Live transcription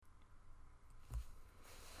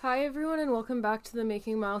Hi, everyone, and welcome back to the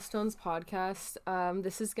Making Milestones podcast.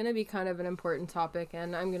 This is going to be kind of an important topic,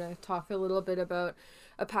 and I'm going to talk a little bit about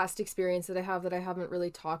a past experience that I have that I haven't really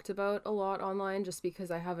talked about a lot online just because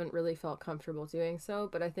I haven't really felt comfortable doing so.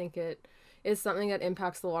 But I think it is something that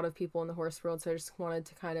impacts a lot of people in the horse world, so I just wanted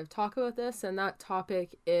to kind of talk about this. And that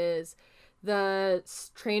topic is the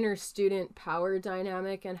trainer student power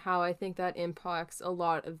dynamic and how I think that impacts a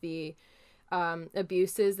lot of the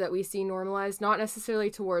abuses that we see normalized, not necessarily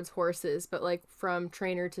towards horses, but like from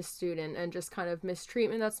trainer to student, and just kind of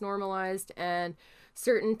mistreatment that's normalized and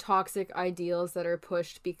certain toxic ideals that are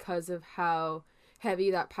pushed because of how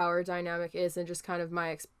heavy that power dynamic is, and just kind of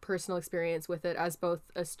my personal experience with it as both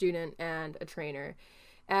a student and a trainer.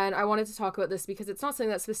 And I wanted to talk about this because it's not something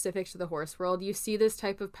that's specific to the horse world. You see this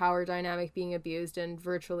type of power dynamic being abused in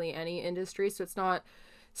virtually any industry, so it's not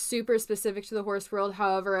super specific to the horse world.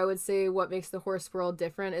 However, I would say what makes the horse world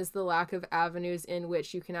different is the lack of avenues in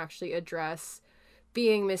which you can actually address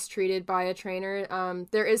being mistreated by a trainer.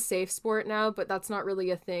 There is safe sport now, but that's not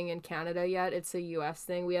really a thing in Canada yet. It's a US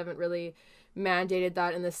thing. We haven't really mandated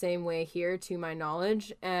that in the same way here, to my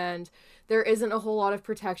knowledge. And there isn't a whole lot of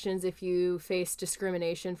protections if you face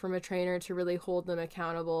discrimination from a trainer to really hold them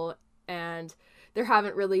accountable. And there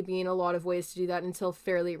haven't really been a lot of ways to do that until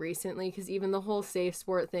fairly recently, because even the whole safe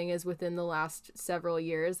sport thing is within the last several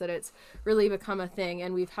years that it's really become a thing.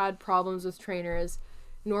 And we've had problems with trainers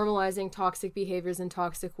normalizing toxic behaviors and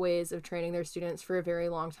toxic ways of training their students for a very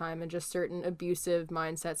long time, and just certain abusive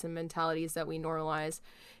mindsets and mentalities that we normalize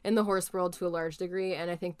in the horse world to a large degree.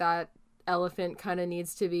 And I think that elephant kind of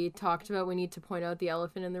needs to be talked about. We need to point out the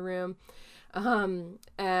elephant in the room.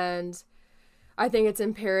 And I think it's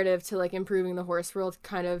imperative to like improving the horse world,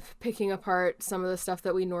 kind of picking apart some of the stuff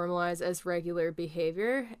that we normalize as regular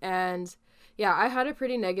behavior. And yeah, I had a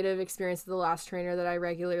pretty negative experience with the last trainer that I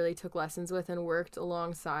regularly took lessons with and worked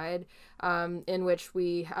alongside, in which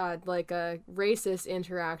we had like a racist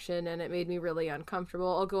interaction, and it made me really uncomfortable.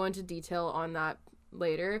 I'll go into detail on that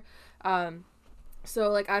later. So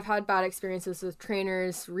like I've had bad experiences with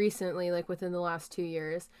trainers recently, like within the last 2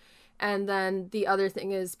 years. And then the other thing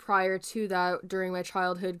is, prior to that, during my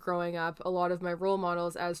childhood growing up, a lot of my role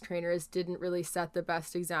models as trainers didn't really set the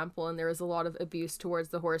best example, and there was a lot of abuse towards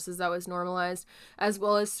the horses that was normalized, as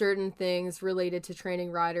well as certain things related to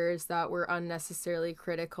training riders that were unnecessarily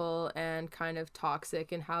critical and kind of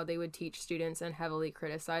toxic in how they would teach students and heavily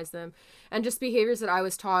criticize them. And just behaviors that I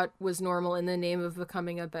was taught was normal in the name of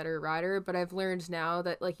becoming a better rider, but I've learned now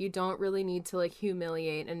that like you don't really need to like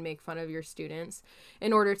humiliate and make fun of your students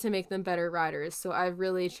in order to make them better riders. So I've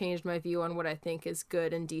really changed my view on what I think is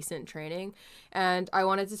good and decent training. And I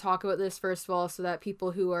wanted to talk about this first of all so that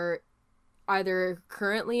people who are either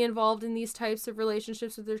currently involved in these types of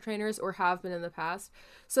relationships with their trainers or have been in the past,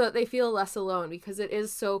 so that they feel less alone, because it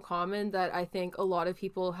is so common that I think a lot of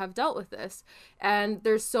people have dealt with this. And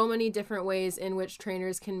there's so many different ways in which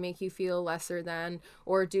trainers can make you feel lesser than,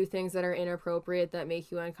 or do things that are inappropriate that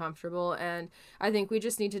make you uncomfortable. And I think we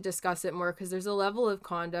just need to discuss it more, because there's a level of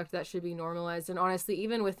conduct that should be normalized. And honestly,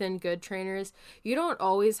 even within good trainers, you don't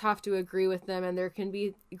always have to agree with them, and there can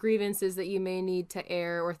be grievances that you may need to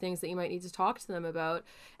air or things that you might need to talk to them about.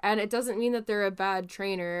 And it doesn't mean that they're a bad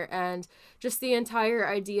trainer. And just the entire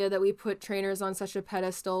idea that we put trainers on such a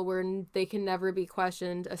pedestal where they can never be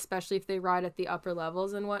questioned, especially if they ride at the upper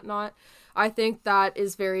levels and whatnot, I think that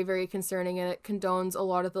is very, very concerning, and it condones a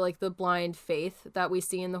lot of the blind faith that we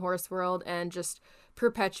see in the horse world, and just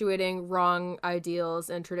perpetuating wrong ideals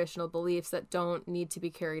and traditional beliefs that don't need to be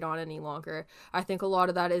carried on any longer. I think a lot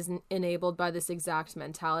of that is enabled by this exact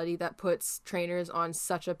mentality that puts trainers on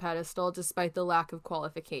such a pedestal despite the lack of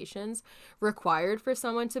qualifications required for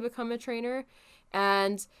someone to become a trainer.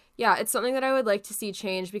 And yeah, it's something that I would like to see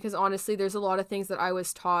change, because honestly, there's a lot of things that I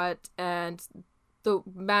was taught, and the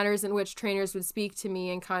manners in which trainers would speak to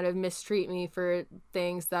me and kind of mistreat me for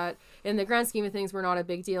things that in the grand scheme of things were not a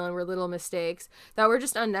big deal and were little mistakes that were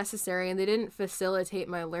just unnecessary, and they didn't facilitate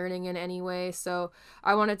my learning in any way. So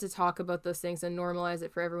I wanted to talk about those things and normalize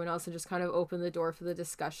it for everyone else, and just kind of open the door for the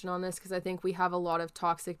discussion on this, because I think we have a lot of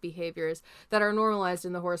toxic behaviors that are normalized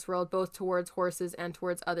in the horse world, both towards horses and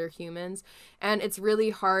towards other humans. And it's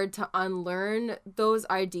really hard to unlearn those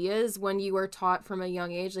ideas when you are taught from a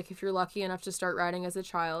young age. Like if you're lucky enough to start riding as a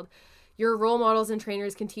child, your role models and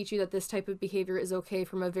trainers can teach you that this type of behavior is okay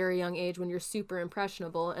from a very young age when you're super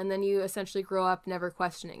impressionable, and then you essentially grow up never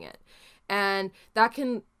questioning it. And that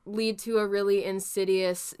can lead to a really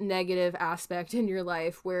insidious negative aspect in your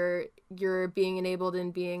life, where you're being enabled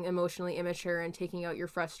in being emotionally immature and taking out your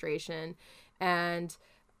frustration and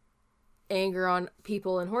anger on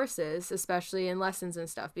people and horses, especially in lessons and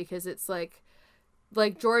stuff, because it's like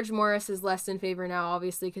like George Morris is less in favor now,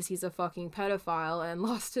 obviously, because he's a fucking pedophile and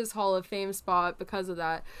lost his Hall of Fame spot because of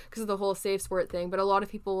that, because of the whole safe sport thing. But a lot of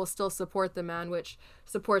people will still support the man, which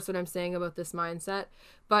supports what I'm saying about this mindset.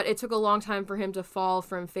 But it took a long time for him to fall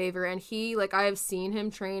from favor. And he, like, I have seen him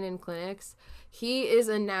train in clinics. He is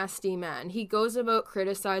a nasty man. He goes about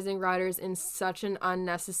criticizing riders in such an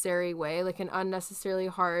unnecessary way, like an unnecessarily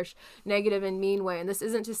harsh, negative, and mean way. And this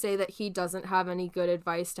isn't to say that he doesn't have any good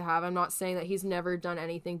advice to have. I'm not saying that he's never done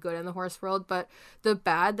anything good in the horse world, but the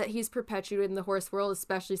bad that he's perpetuated in the horse world,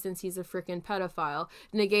 especially since he's a freaking pedophile,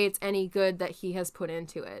 negates any good that he has put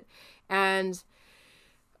into it. And,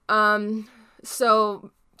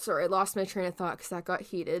 so, sorry, I lost my train of thought because that got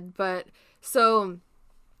heated, but, so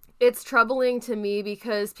it's troubling to me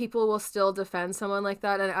because people will still defend someone like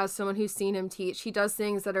that. And as someone who's seen him teach, he does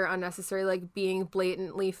things that are unnecessary, like being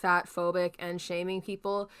blatantly fat phobic and shaming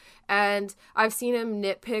people. And I've seen him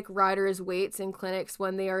nitpick riders' weights in clinics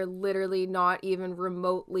when they are literally not even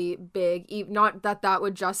remotely big. Not that that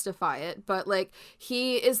would justify it, but like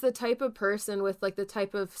he is the type of person with like the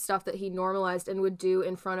type of stuff that he normalized and would do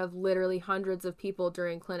in front of literally hundreds of people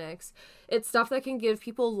during clinics. It's stuff that can give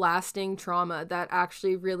people lasting trauma that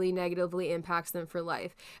actually really negatively impacts them for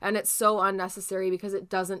life. And it's so unnecessary because it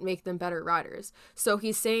doesn't make them better riders. So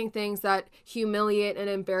he's saying things that humiliate and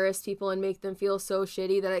embarrass people and make them feel so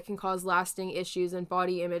shitty that it can cause lasting issues and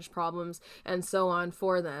body image problems and so on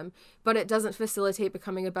for them. But it doesn't facilitate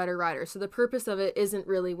becoming a better rider. So the purpose of it isn't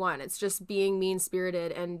really one. It's just being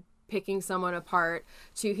mean-spirited and picking someone apart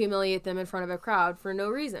to humiliate them in front of a crowd for no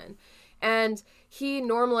reason. And he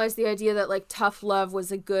normalized the idea that like tough love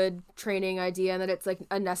was a good training idea and that it's like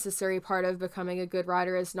a necessary part of becoming a good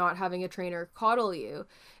rider is not having a trainer coddle you.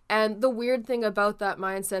 And the weird thing about that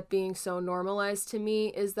mindset being so normalized to me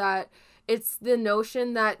is that it's the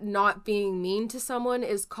notion that not being mean to someone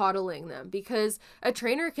is coddling them, because a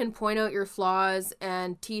trainer can point out your flaws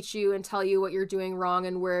and teach you and tell you what you're doing wrong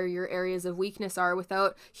and where your areas of weakness are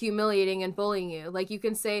without humiliating and bullying you. Like you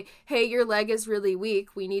can say, hey, your leg is really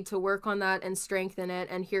weak. We need to work on that and strengthen it.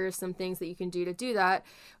 And here are some things that you can do that,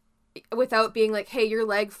 without being like, hey, your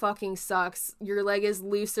leg fucking sucks. Your leg is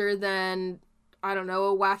looser than, I don't know,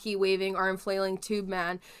 a wacky waving arm flailing tube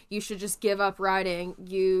man. You should just give up riding.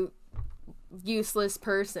 You useless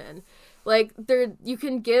person. Like there, you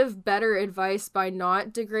can give better advice by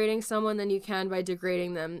not degrading someone than you can by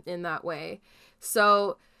degrading them in that way.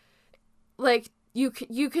 So like you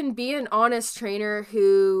can be an honest trainer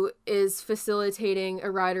who is facilitating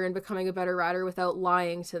a rider and becoming a better rider without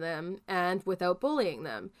lying to them and without bullying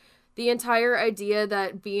them. The entire idea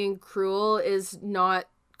that being cruel is not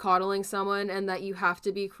coddling someone and that you have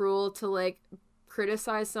to be cruel to like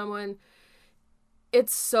criticize someone,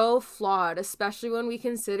 it's so flawed, especially when we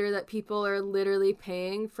consider that people are literally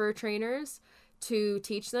paying for trainers to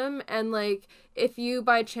teach them. And like, if you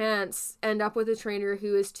by chance end up with a trainer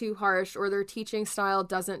who is too harsh or their teaching style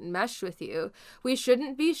doesn't mesh with you, we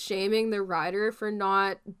shouldn't be shaming the rider for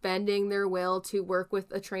not bending their will to work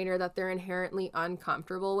with a trainer that they're inherently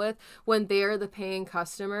uncomfortable with when they're the paying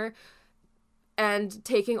customer, and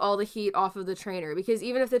taking all the heat off of the trainer. Because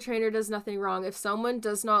even if the trainer does nothing wrong, if someone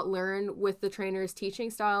does not learn with the trainer's teaching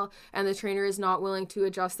style and the trainer is not willing to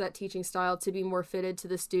adjust that teaching style to be more fitted to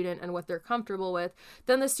the student and what they're comfortable with,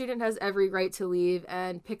 then the student has every right to leave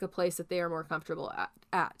and pick a place that they are more comfortable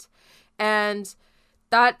at. And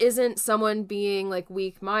that isn't someone being like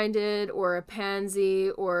weak-minded or a pansy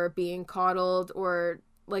or being coddled or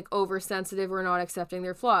like oversensitive or not accepting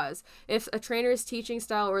their flaws. If a trainer's teaching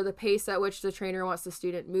style or the pace at which the trainer wants the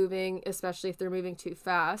student moving, especially if they're moving too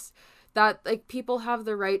fast, that like people have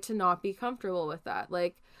the right to not be comfortable with that.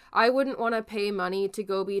 Like I wouldn't want to pay money to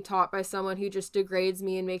go be taught by someone who just degrades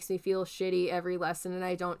me and makes me feel shitty every lesson and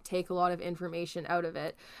I don't take a lot of information out of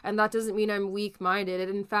it. And that doesn't mean I'm weak-minded. It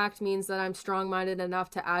in fact means that I'm strong-minded enough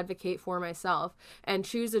to advocate for myself and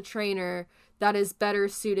choose a trainer that is better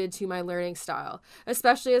suited to my learning style,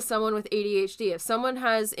 especially as someone with ADHD. If someone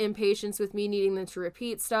has impatience with me needing them to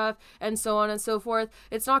repeat stuff and so on and so forth,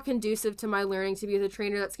 it's not conducive to my learning to be with a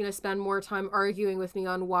trainer that's going to spend more time arguing with me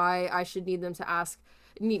on why I should need to ask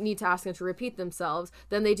them to repeat themselves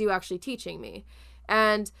than they do actually teaching me.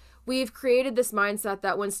 And we've created this mindset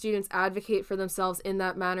that when students advocate for themselves in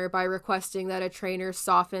that manner by requesting that a trainer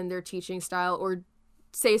soften their teaching style or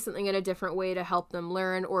say something in a different way to help them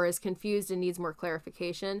learn, or is confused and needs more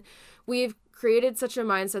clarification, we've created such a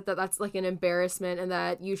mindset that that's like an embarrassment and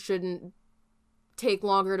that you shouldn't take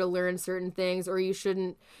longer to learn certain things or you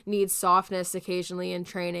shouldn't need softness occasionally in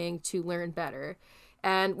training to learn better.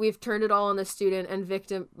 And we've turned it all on the student and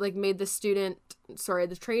victim, like made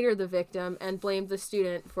the trainer the victim, and blamed the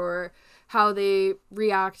student for how they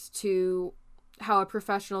react to how a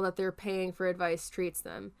professional that they're paying for advice treats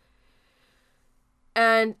them.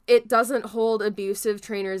 And it doesn't hold abusive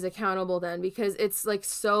trainers accountable then, because it's like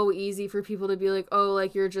so easy for people to be like, oh,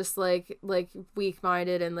 like you're just like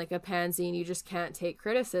weak-minded and like a pansy and you just can't take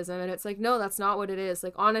criticism. And it's like, no, that's not what it is.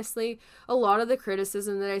 Like, honestly, a lot of the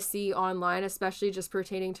criticism that I see online, especially just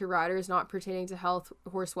pertaining to riders, not pertaining to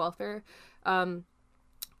horse welfare,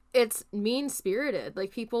 it's mean-spirited.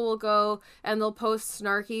 Like, people will go and they'll post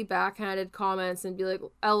snarky backhanded comments and be like,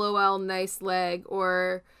 LOL, nice leg,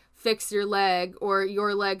 or fix your leg, or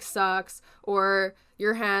your leg sucks, or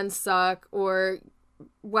your hands suck, or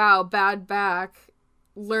wow, bad back,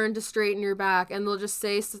 learn to straighten your back. And they'll just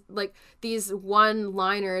say like these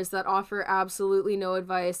one-liners that offer absolutely no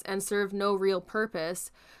advice and serve no real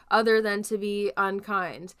purpose other than to be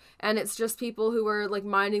unkind. And it's just people who are like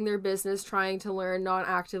minding their business, trying to learn, not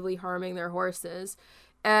actively harming their horses.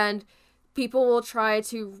 And people will try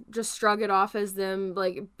to just shrug it off as them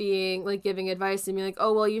like being like giving advice and be like,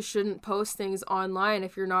 oh, well, you shouldn't post things online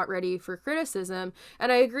if you're not ready for criticism. And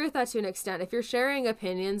I agree with that to an extent. If you're sharing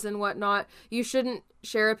opinions and whatnot, you shouldn't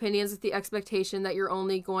share opinions with the expectation that you're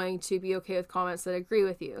only going to be okay with comments that agree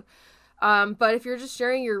with you. But if you're just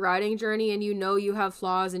sharing your riding journey and you know you have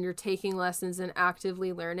flaws and you're taking lessons and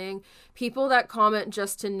actively learning, people that comment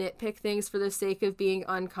just to nitpick things for the sake of being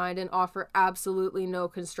unkind and offer absolutely no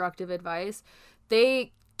constructive advice,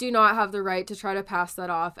 they do not have the right to try to pass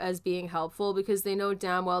that off as being helpful, because they know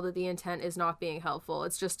damn well that the intent is not being helpful.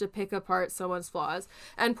 It's just to pick apart someone's flaws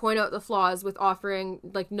and point out the flaws with offering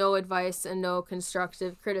like no advice and no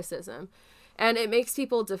constructive criticism. And it makes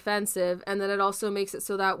people defensive, and then it also makes it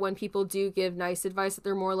so that when people do give nice advice, that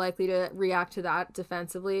they're more likely to react to that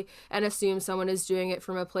defensively and assume someone is doing it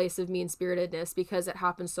from a place of mean-spiritedness, because it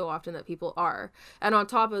happens so often that people are. And on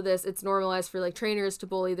top of this, it's normalized for like trainers to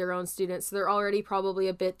bully their own students, so they're already probably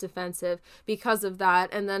a bit defensive because of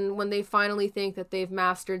that. And then when they finally think that they've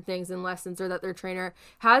mastered things in lessons, or that their trainer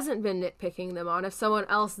hasn't been nitpicking them on, if someone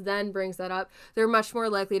else then brings that up, they're much more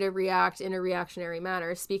likely to react in a reactionary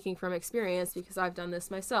manner, speaking from experience, because I've done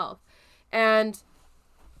this myself. And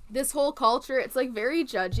this whole culture, it's like very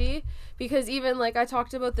judgy, because even like I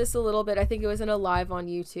talked about this a little bit, I think it was in a live on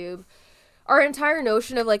YouTube. Our entire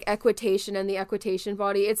notion of like equitation and the equitation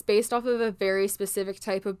body, it's based off of a very specific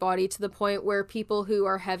type of body, to the point where people who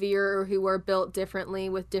are heavier or who are built differently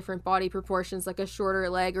with different body proportions, like a shorter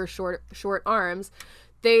leg or short arms,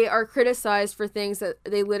 they are criticized for things that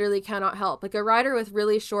they literally cannot help. Like a rider with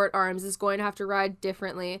really short arms is going to have to ride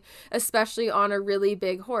differently, especially on a really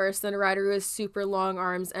big horse, than a rider who has super long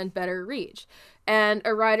arms and better reach. And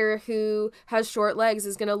a rider who has short legs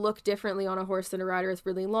is going to look differently on a horse than a rider with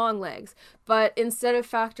really long legs. But instead of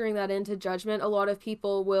factoring that into judgment, a lot of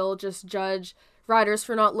people will just judge riders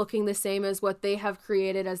for not looking the same as what they have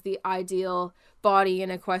created as the ideal body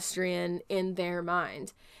in equestrian in their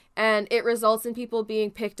mind. And it results in people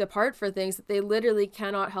being picked apart for things that they literally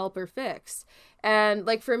cannot help or fix. And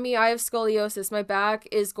like for me, I have scoliosis. My back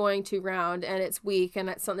is going to round and it's weak, and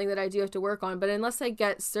that's something that I do have to work on. But unless I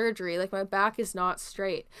get surgery, like my back is not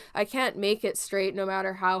straight. I can't make it straight no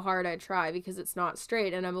matter how hard I try, because it's not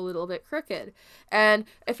straight and I'm a little bit crooked. And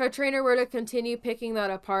if a trainer were to continue picking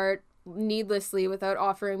that apart needlessly without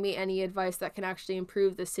offering me any advice that can actually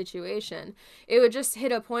improve the situation, it would just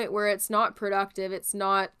hit a point where it's not productive, it's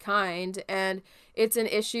not kind, and it's an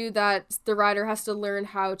issue that the rider has to learn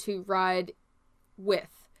how to ride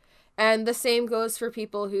with. And the same goes for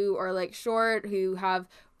people who are like short, who have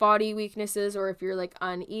body weaknesses, or if you're like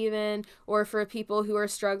uneven, or for people who are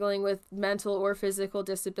struggling with mental or physical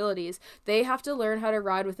disabilities. They have to learn how to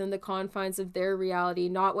ride within the confines of their reality,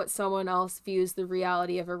 not what someone else views the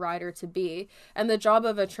reality of a rider to be. And the job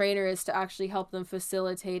of a trainer is to actually help them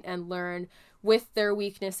facilitate and learn with their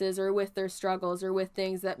weaknesses, or with their struggles, or with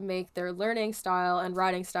things that make their learning style and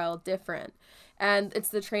riding style different. And it's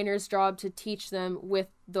the trainer's job to teach them with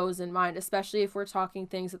those in mind, especially if we're talking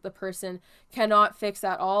things that the person cannot fix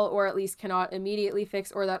at all, or at least cannot immediately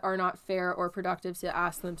fix, or that are not fair or productive to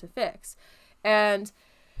ask them to fix. And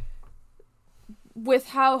with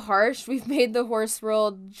how harsh we've made the horse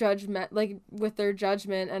world judgment, like with their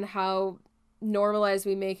judgment, and how normalized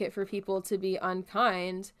we make it for people to be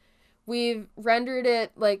unkind, we've rendered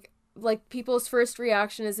it like like people's first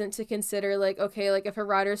reaction isn't to consider like, okay, like if a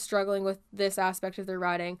rider's struggling with this aspect of their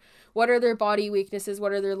riding, what are their body weaknesses,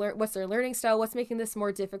 what's their learning style, what's making this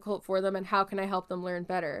more difficult for them, and how can I help them learn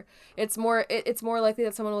better. It's more likely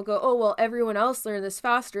that someone will go, oh well, everyone else learned this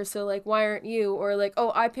faster, so like why aren't you, or like,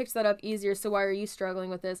 oh, I picked that up easier, so why are you struggling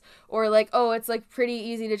with this, or like, oh, it's like pretty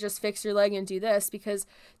easy to just fix your leg and do this, because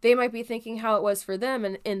they might be thinking how it was for them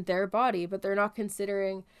and in their body, but they're not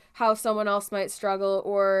considering how someone else might struggle,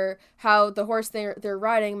 or how the horse they're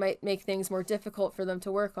riding might make things more difficult for them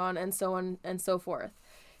to work on, and so on and so forth.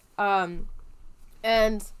 And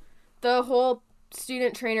the whole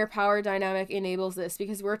student trainer power dynamic enables this,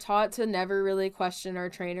 because we're taught to never really question our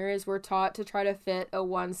trainers. We're taught to try to fit a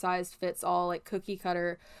one size fits all, like cookie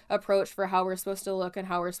cutter approach for how we're supposed to look and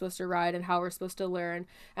how we're supposed to ride and how we're supposed to learn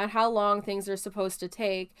and how long things are supposed to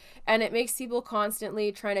take. And it makes people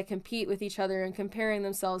constantly trying to compete with each other and comparing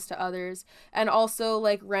themselves to others, and also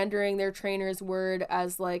like rendering their trainer's word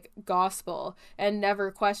as like gospel and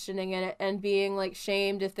never questioning it, and being like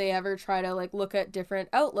shamed if they ever try to like look at different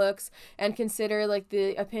outlooks and consider like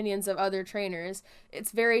the opinions of other trainers. It's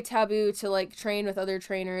very taboo to like train with other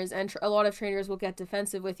trainers, and a lot of trainers will get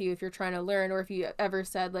defensive with you if you're trying to learn, or if you ever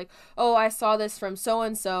said like, oh, I saw this from so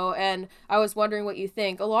and so and I was wondering what you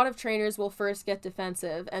think. A lot of trainers will first get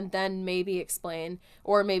defensive and then maybe explain,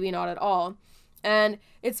 or maybe not at all. And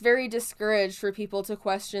it's very discouraged for people to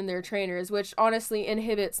question their trainers, which honestly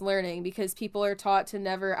inhibits learning, because people are taught to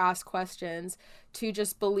never ask questions, to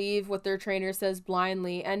just believe what their trainer says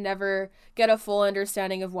blindly and never get a full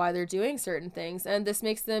understanding of why they're doing certain things. And this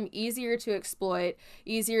makes them easier to exploit,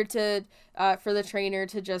 easier to for the trainer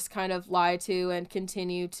to just kind of lie to and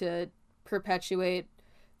continue to perpetuate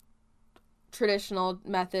traditional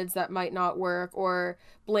methods that might not work, or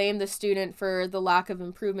blame the student for the lack of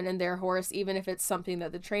improvement in their horse, even if it's something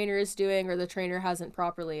that the trainer is doing or the trainer hasn't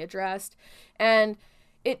properly addressed. And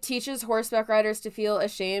it teaches horseback riders to feel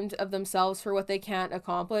ashamed of themselves for what they can't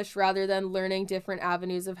accomplish, rather than learning different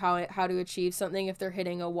avenues of how to achieve something if they're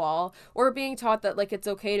hitting a wall, or being taught that like it's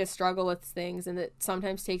okay to struggle with things and it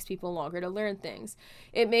sometimes takes people longer to learn things.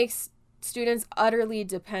 It makes students utterly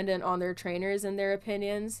dependent on their trainers and their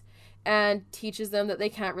opinions, and teaches them that they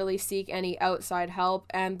can't really seek any outside help,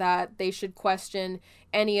 and that they should question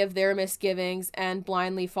any of their misgivings and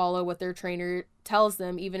blindly follow what their trainer tells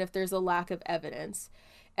them, even if there's a lack of evidence.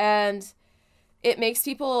 And it makes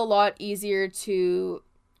people a lot easier to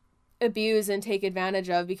abuse and take advantage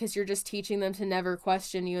of, because you're just teaching them to never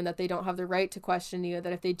question you, and that they don't have the right to question you,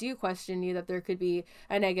 that if they do question you, that there could be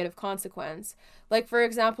a negative consequence. Like, for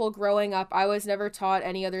example, growing up, I was never taught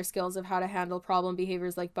any other skills of how to handle problem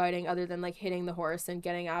behaviors like biting, other than like hitting the horse and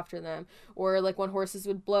getting after them. Or like when horses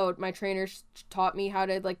would bloat, my trainer taught me how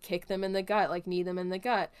to like kick them in the gut, like knee them in the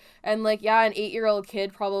gut. And like, yeah, an 8-year-old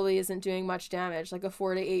kid probably isn't doing much damage, like a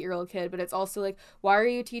 4 to 8-year-old kid, but it's also like, why are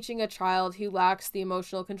you teaching a child who lacks the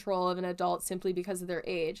emotional control of an adult simply because of their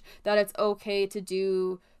age that it's okay to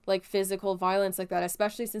do like physical violence like that,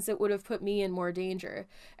 especially since it would have put me in more danger?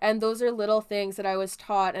 And those are little things that I was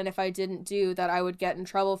taught, and if I didn't do that, I would get in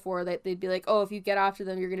trouble for. That they'd be like, oh, if you get after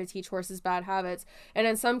them, you're going to teach horses bad habits. And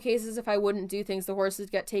in some cases, if I wouldn't do things, the horses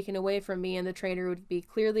get taken away from me, and the trainer would be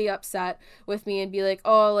clearly upset with me and be like,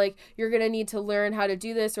 oh, like, you're going to need to learn how to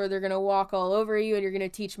do this, or they're going to walk all over you, and you're going to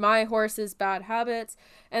teach my horses bad habits.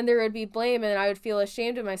 And there would be blame, and I would feel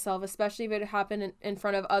ashamed of myself, especially if it happened in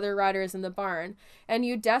front of other riders in the barn. And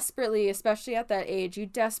you desperately, especially at that age, you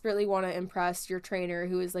desperately want to impress your trainer,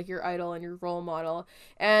 who is like your idol and your role model.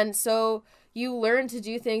 And so you learn to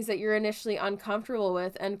do things that you're initially uncomfortable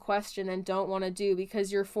with and question and don't want to do,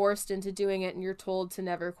 because you're forced into doing it and you're told to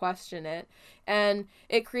never question it. And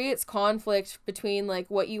it creates conflict between like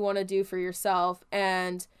what you want to do for yourself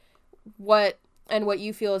and what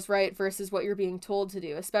you feel is right versus what you're being told to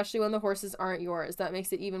do, especially when the horses aren't yours. That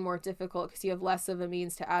makes it even more difficult, because you have less of a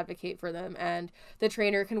means to advocate for them, and the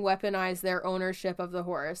trainer can weaponize their ownership of the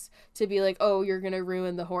horse to be like, oh, you're going to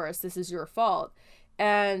ruin the horse, this is your fault.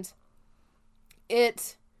 And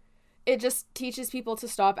it just teaches people to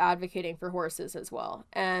stop advocating for horses as well.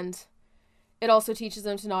 And it also teaches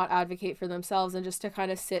them to not advocate for themselves, and just to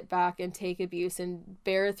kind of sit back and take abuse and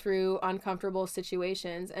bear through uncomfortable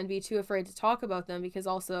situations and be too afraid to talk about them, because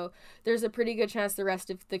also there's a pretty good chance the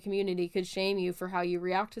rest of the community could shame you for how you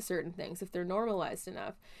react to certain things if they're normalized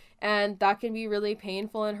enough. And that can be really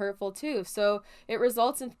painful and hurtful too. So it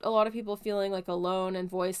results in a lot of people feeling like alone and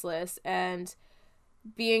voiceless, and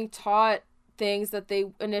being taught things that they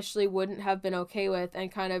initially wouldn't have been okay with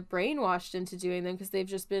and kind of brainwashed into doing them because they've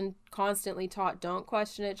just been constantly taught, don't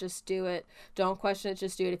question it, just do it. Don't question it,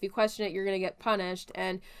 just do it. If you question it, you're going to get punished.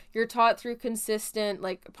 And you're taught through consistent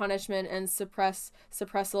like punishment and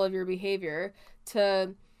suppressal of your behavior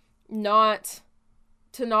to not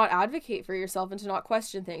advocate for yourself and to not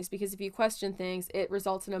question things, because if you question things, it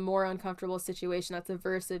results in a more uncomfortable situation that's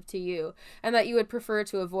aversive to you and that you would prefer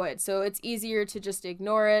to avoid. So it's easier to just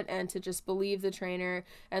ignore it and to just believe the trainer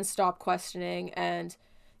and stop questioning and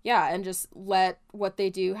just let what they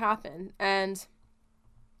do happen. And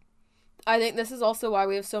I think this is also why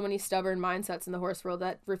we have so many stubborn mindsets in the horse world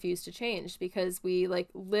that refuse to change, because we like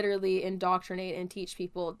literally indoctrinate and teach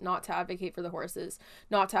people not to advocate for the horses,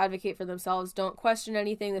 not to advocate for themselves. Don't question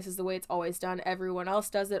anything. This is the way it's always done. Everyone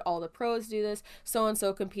else does it. All the pros do this.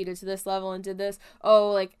 So-and-so competed to this level and did this.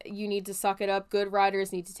 Oh, like you need to suck it up. Good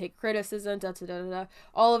riders need to take criticism. Da, da, da, da, da.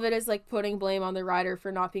 All of it is like putting blame on the rider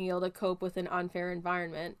for not being able to cope with an unfair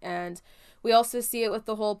environment. And we also see it with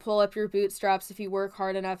the whole pull up your bootstraps. If you work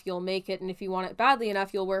hard enough, you'll make it. And if you want it badly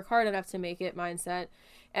enough, you'll work hard enough to make it mindset.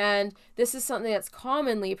 And this is something that's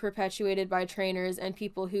commonly perpetuated by trainers and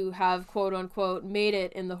people who have quote unquote made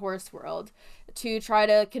it in the horse world, to try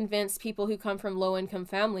to convince people who come from low income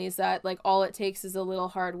families that like all it takes is a little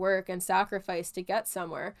hard work and sacrifice to get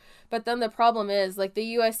somewhere. But then the problem is like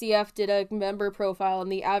the USEF did a member profile and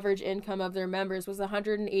the average income of their members was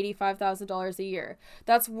 $185,000 a year.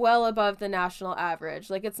 That's well above the national average.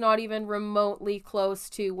 Like it's not even remotely close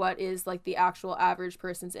to what is like the actual average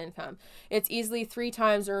person's income. It's easily 3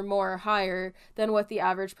 times or more higher than what the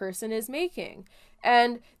average person is making.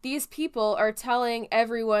 And these people are telling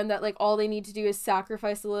everyone that like all they need to do is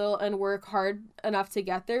sacrifice a little and work hard enough to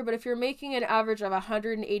get there. But if you're making an average of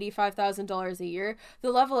 $185,000 a year,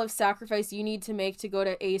 the level of sacrifice you need to make to go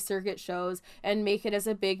to A circuit shows and make it as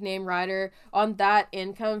a big name rider on that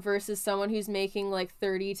income versus someone who's making like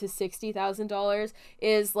 $30,000 to $60,000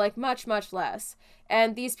 is like much, much less.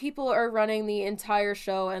 And these people are running the entire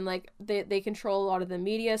show, and like they control a lot of the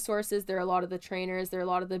media sources. They're a lot of the trainers. They're a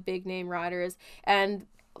lot of the big name riders and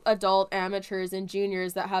adult amateurs and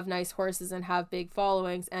juniors that have nice horses and have big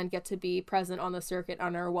followings and get to be present on the circuit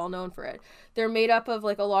and are well known for it. They're made up of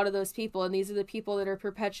like a lot of those people, and these are the people that are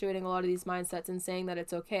perpetuating a lot of these mindsets and saying that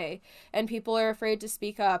it's okay. And people are afraid to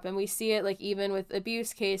speak up, and we see it like even with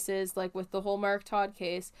abuse cases, like with the whole Mark Todd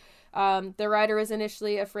case. The rider was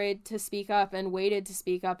initially afraid to speak up and waited to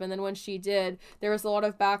speak up, and then when she did, there was a lot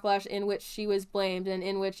of backlash in which she was blamed, and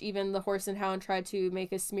in which even the Horse and Hound tried to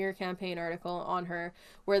make a smear campaign article on her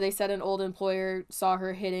where they said an old employer saw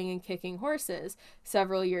her hitting and kicking horses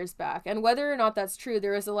several years back. And whether or not that's true,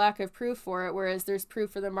 there is a lack of proof for it, whereas there's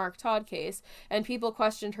proof for the Mark Todd case, and people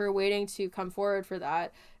questioned her waiting to come forward for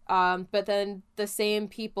that. But then the same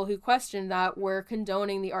people who questioned that were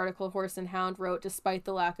condoning the article Horse and Hound wrote despite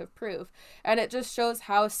the lack of proof. And it just shows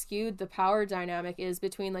how skewed the power dynamic is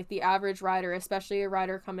between like the average rider, especially a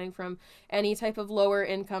rider coming from any type of lower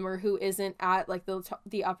income or who isn't at like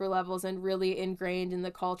the upper levels and really ingrained in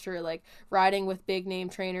the culture, like riding with big name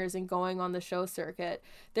trainers and going on the show circuit.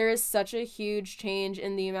 There is such a huge change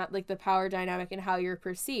in the amount, like the power dynamic and how you're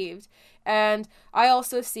perceived. And I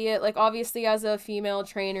also see it, like, obviously as a female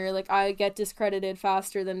trainer, like, I get discredited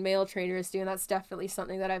faster than male trainers do, and that's definitely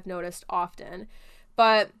something that I've noticed often.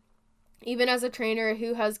 But even as a trainer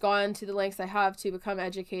who has gone to the lengths I have to become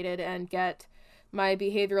educated and get my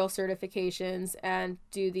behavioral certifications and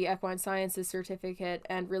do the equine sciences certificate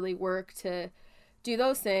and really work to do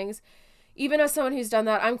those things, even as someone who's done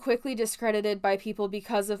that, I'm quickly discredited by people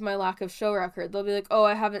because of my lack of show record. They'll be like, oh,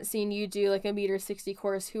 I haven't seen you do like a 1.60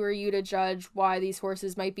 course. Who are you to judge why these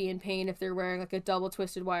horses might be in pain if they're wearing like a double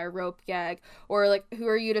twisted wire rope gag? Or like, who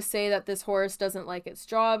are you to say that this horse doesn't like its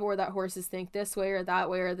job, or that horses think this way or that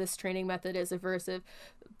way, or this training method is aversive,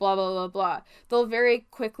 blah, blah, blah, blah. They'll very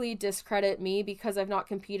quickly discredit me because I've not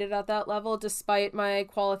competed at that level, despite my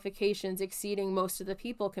qualifications exceeding most of the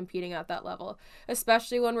people competing at that level,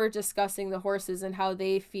 especially when we're discussing the horses and how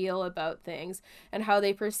they feel about things and how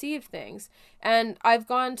they perceive things. And I've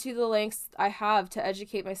gone to the lengths I have to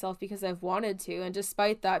educate myself because I've wanted to, and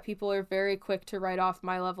despite that, people are very quick to write off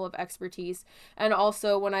my level of expertise, and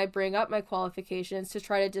also when I bring up my qualifications, to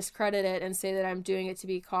try to discredit it and say that I'm doing it to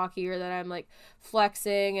be cocky, or that I'm like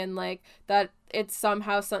flexing, and like that it's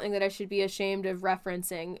somehow something that I should be ashamed of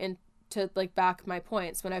referencing and to like back my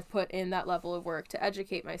points when I've put in that level of work to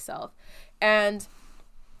educate myself. And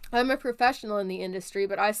I'm a professional in the industry,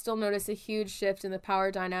 but I still notice a huge shift in the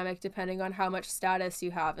power dynamic depending on how much status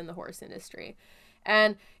you have in the horse industry.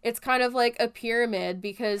 And it's kind of like a pyramid,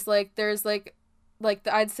 because like there's like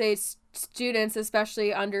I'd say students,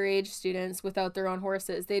 especially underage students without their own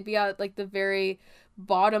horses. They'd be at like the very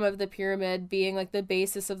bottom of the pyramid, being like the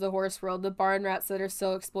basis of the horse world, the barn rats that are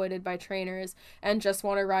so exploited by trainers and just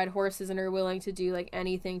want to ride horses and are willing to do like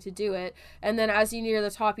anything to do it. And then as you near the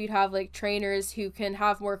top, you'd have like trainers who can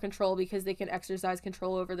have more control because they can exercise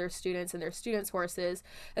control over their students and their students' horses,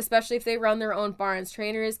 especially if they run their own barns.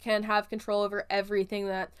 Trainers can have control over everything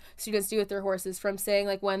that students do with their horses, from saying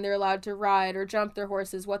like when they're allowed to ride or jump their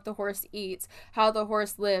horses, what the horse eats, how the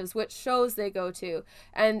horse lives, which shows they go to.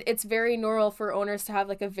 And it's very normal for owners to have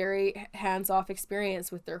like a very hands-off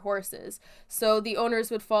experience with their horses. So the owners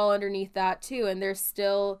would fall underneath that too, and they're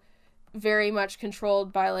still very much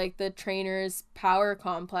controlled by like the trainer's power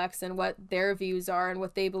complex and what their views are and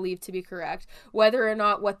what they believe to be correct, whether or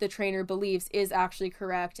not what the trainer believes is actually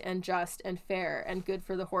correct and just and fair and good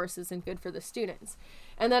for the horses and good for the students.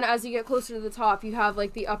 And then as you get closer to the top, you have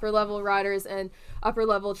like the upper level riders and upper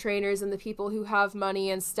level trainers and the people who have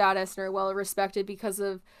money and status and are well respected because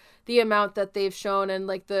of the amount that they've shown and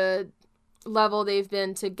like the level they've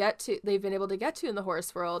been able to get to in the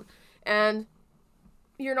horse world. And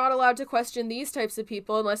you're not allowed to question these types of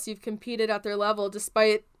people unless you've competed at their level,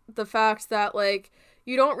 despite the fact that like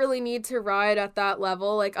you don't really need to ride at that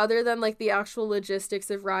level, like other than like the actual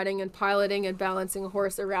logistics of riding and piloting and balancing a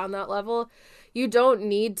horse around that level. You don't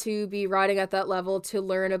need to be riding at that level to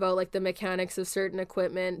learn about like the mechanics of certain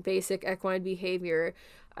equipment, basic equine behavior,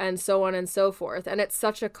 and so on and so forth. And it's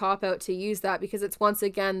such a cop-out to use that because it's once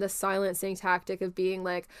again the silencing tactic of being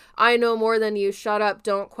like, I know more than you, shut up,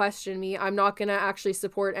 don't question me, I'm not going to actually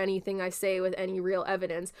support anything I say with any real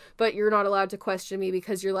evidence, but you're not allowed to question me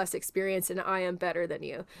because you're less experienced and I am better than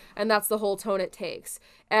you. And that's the whole tone it takes.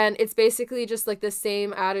 And it's basically just like the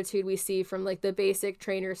same attitude we see from like the basic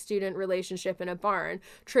trainer-student relationship in a barn,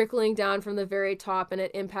 trickling down from the very top, and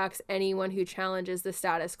it impacts anyone who challenges the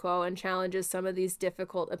status quo and challenges some of these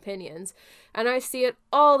difficult opinions. And I see it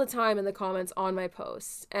all the time in the comments on my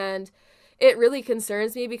posts. And it really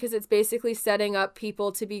concerns me because it's basically setting up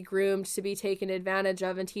people to be groomed, to be taken advantage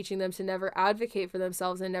of, and teaching them to never advocate for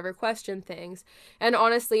themselves and never question things. And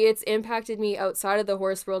honestly, it's impacted me outside of the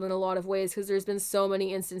horse world in a lot of ways because there's been so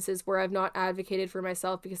many instances where I've not advocated for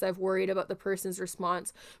myself because I've worried about the person's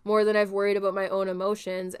response more than I've worried about my own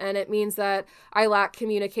emotions. And it means that I lack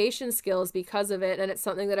communication skills because of it. And it's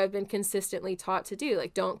something that I've been consistently taught to do.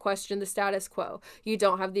 Like, don't question the status quo. You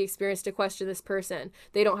don't have the experience to question this person.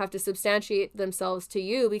 They don't have to substantiate themselves to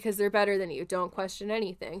you because they're better than you. Don't question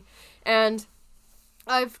anything. And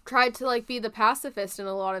I've tried to like be the pacifist in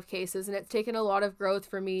a lot of cases, and it's taken a lot of growth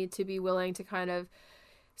for me to be willing to kind of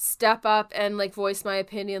step up and like voice my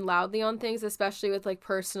opinion loudly on things, especially with like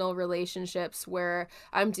personal relationships where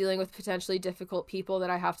I'm dealing with potentially difficult people that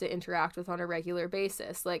I have to interact with on a regular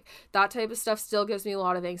basis. Like that type of stuff still gives me a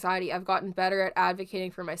lot of anxiety. I've gotten better at advocating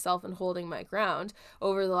for myself and holding my ground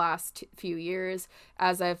over the last few years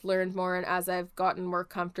as I've learned more and as I've gotten more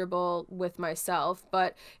comfortable with myself,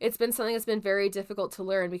 but it's been something that's been very difficult to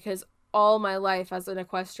learn because all my life as an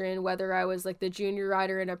equestrian, whether I was like the junior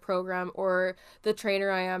rider in a program or the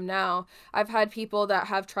trainer I am now, I've had people that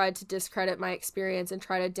have tried to discredit my experience and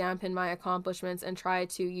try to dampen my accomplishments and try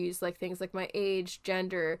to use like things like my age,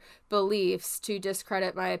 gender, beliefs to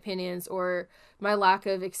discredit my opinions or my lack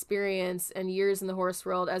of experience and years in the horse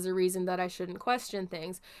world as a reason that I shouldn't question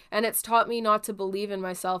things. And it's taught me not to believe in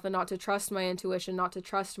myself and not to trust my intuition, not to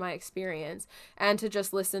trust my experience, and to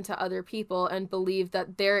just listen to other people and believe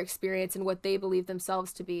that their experience and what they believe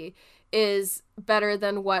themselves to be is better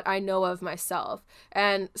than what I know of myself.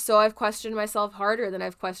 And so I've questioned myself harder than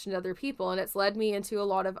I've questioned other people, and it's led me into a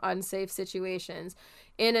lot of unsafe situations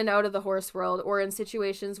in and out of the horse world, or in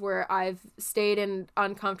situations where I've stayed in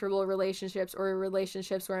uncomfortable relationships or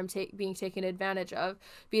relationships where I'm being taken advantage of,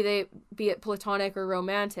 be it platonic or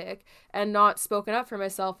romantic, and not spoken up for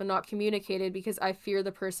myself and not communicated because I fear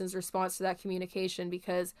the person's response to that communication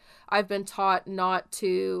because I've been taught not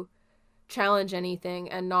to challenge anything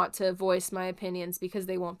and not to voice my opinions because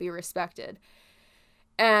they won't be respected.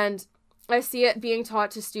 And I see it being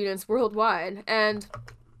taught to students worldwide. And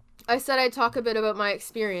I said I'd talk a bit about my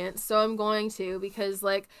experience, so I'm going to, because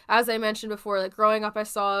like, as I mentioned before, like growing up, I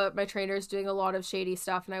saw my trainers doing a lot of shady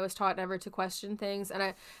stuff and I was taught never to question things.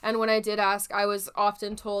 And when I did ask, I was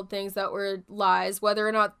often told things that were lies, whether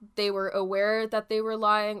or not they were aware that they were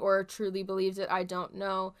lying or truly believed it, I don't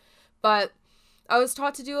know. But I was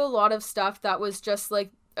taught to do a lot of stuff that was just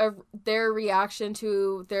like their reaction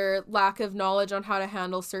to their lack of knowledge on how to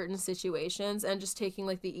handle certain situations and just taking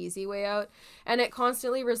like the easy way out. And it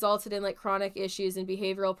constantly resulted in like chronic issues and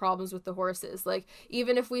behavioral problems with the horses. Like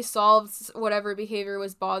even if we solved whatever behavior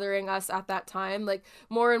was bothering us at that time, like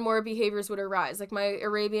more and more behaviors would arise. Like my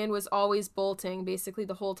Arabian was always bolting basically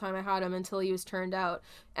the whole time I had him until he was turned out.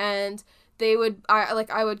 And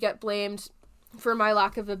I would get blamed for my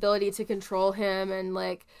lack of ability to control him, and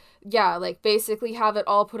like basically have it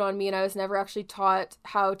all put on me, and I was never actually taught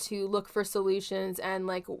how to look for solutions and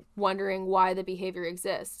like wondering why the behavior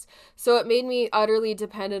exists. So it made me utterly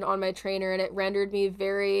dependent on my trainer, and it rendered me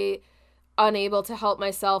very unable to help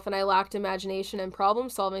myself, and I lacked imagination and problem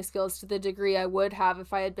solving skills to the degree I would have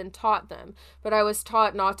if I had been taught them. But I was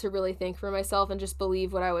taught not to really think for myself and just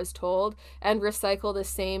believe what I was told and recycle the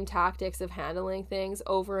same tactics of handling things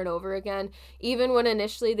over and over again, even when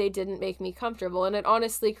initially they didn't make me comfortable. And it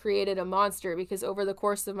honestly created a monster, because over the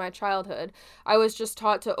course of my childhood, I was just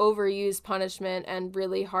taught to overuse punishment and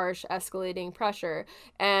really harsh escalating pressure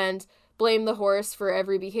and blame the horse for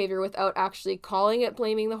every behavior without actually calling it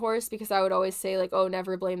blaming the horse, because I would always say like, oh,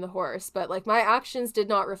 never blame the horse. But like my actions did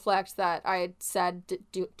not reflect that I had said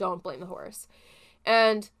don't blame the horse.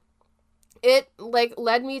 And it like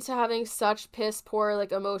led me to having such piss poor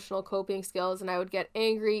like emotional coping skills, and I would get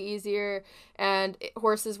angry easier, and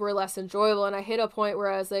horses were less enjoyable. And I hit a point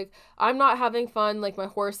where I was like, I'm not having fun, like my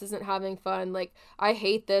horse isn't having fun, like I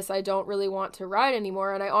hate this, I don't really want to ride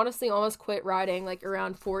anymore. And I honestly almost quit riding like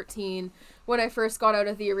around 14 when I first got out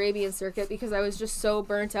of the Arabian circuit, because I was just so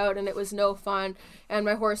burnt out and it was no fun, and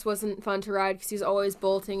my horse wasn't fun to ride because he's always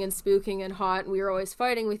bolting and spooking and hot, and we were always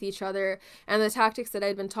fighting with each other, and the tactics that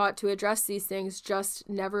I'd been taught to address these things just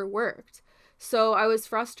never worked. So I was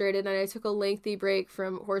frustrated, and I took a lengthy break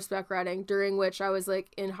from horseback riding, during which I was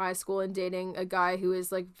like in high school and dating a guy who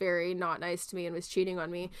was like very not nice to me and was cheating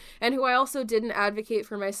on me, and who I also didn't advocate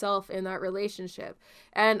for myself in that relationship.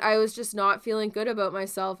 And I was just not feeling good about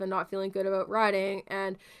myself and not feeling good about riding.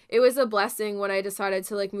 And it was a blessing when I decided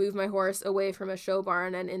to like move my horse away from a show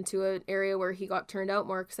barn and into an area where he got turned out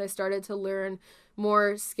more, because I started to learn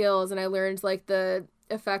more skills, and I learned like the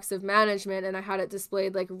effects of management, and I had it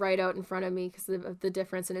displayed like right out in front of me because of the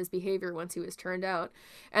difference in his behavior once he was turned out.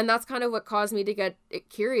 And that's kind of what caused me to get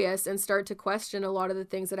curious and start to question a lot of the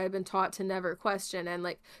things that I've been taught to never question, and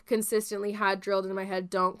like consistently had drilled in my head,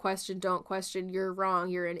 don't question, you're wrong,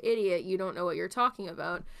 you're an idiot, you don't know what you're talking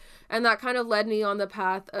about. And that kind of led me on the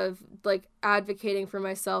path of like advocating for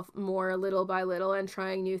myself more little by little, and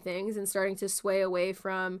trying new things, and starting to sway away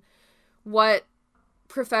from what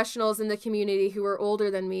professionals in the community who were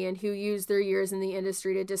older than me and who used their years in the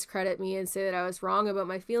industry to discredit me and say that I was wrong about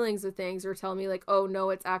my feelings of things, or tell me like, oh no,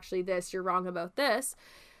 it's actually this, you're wrong about this.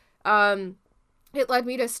 It led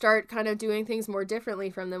me to start kind of doing things more differently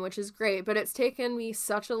from them, which is great. But it's taken me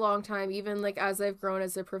such a long time, even like as I've grown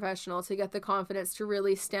as a professional, to get the confidence to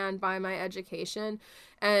really stand by my education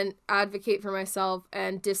and advocate for myself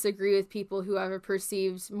and disagree with people who have a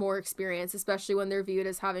perceived more experience, especially when they're viewed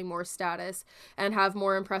as having more status and have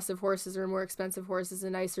more impressive horses or more expensive horses, a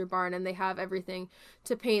nicer barn, and they have everything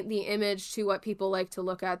to paint the image to what people like to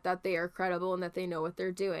look at, that they are credible and that they know what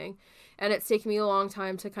they're doing. And it's taken me a long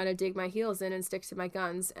time to kind of dig my heels in and stick to my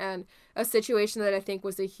guns. And a situation that I think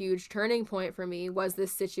was a huge turning point for me was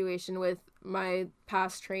this situation with my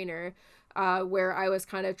past trainer, where I was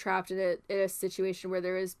kind of trapped in a situation where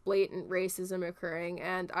there was blatant racism occurring,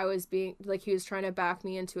 and I was being like, he was trying to back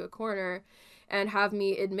me into a corner and have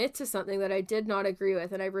me admit to something that I did not agree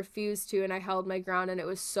with, and I refused to, and I held my ground, and it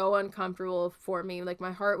was so uncomfortable for me. Like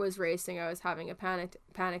my heart was racing, I was having a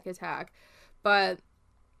panic attack, but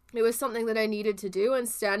it was something that I needed to do. And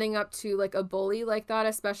standing up to like a bully like that,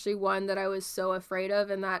 especially one that I was so afraid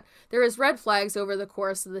of, and that there was red flags over the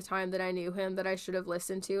course of the time that I knew him that I should have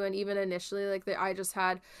listened to. And even initially, like I just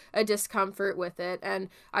had a discomfort with it, and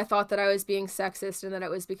I thought that I was being sexist and that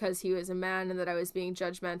it was because he was a man and that I was being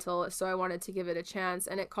judgmental. So I wanted to give it a chance,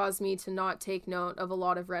 and it caused me to not take note of a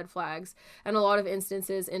lot of red flags and a lot of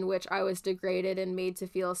instances in which I was degraded and made to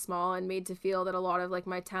feel small, and made to feel that a lot of like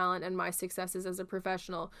my talent and my successes as a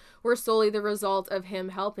professional were solely the result of him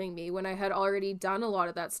helping me, when I had already done a lot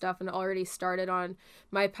of that stuff and already started on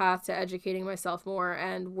my path to educating myself more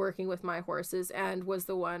and working with my horses, and was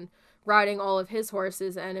the one riding all of his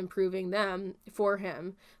horses and improving them for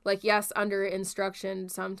him. Like, yes, under instruction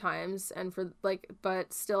sometimes, and for like,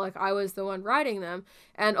 but still, like, I was the one riding them,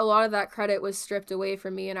 and a lot of that credit was stripped away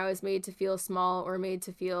from me, and I was made to feel small, or made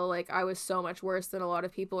to feel like I was so much worse than a lot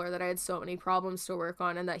of people, or that I had so many problems to work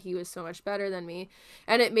on, and that he was so much better than me.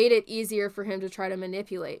 And it made it easier for him to try to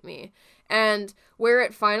manipulate me. And where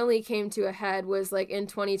it finally came to a head was like in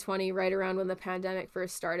 2020, right around when the pandemic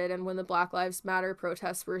first started and when the Black Lives Matter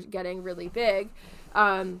protests were getting really big.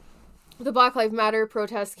 The Black Lives Matter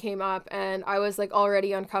protests came up, and I was like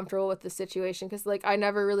already uncomfortable with the situation because like I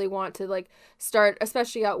never really want to like start,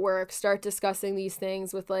 especially at work, start discussing these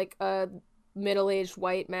things with like a middle-aged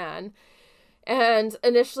white man. And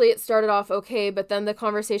initially it started off okay, but then the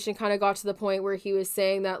conversation kind of got to the point where he was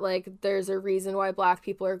saying that like there's a reason why Black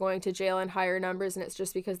people are going to jail in higher numbers, and it's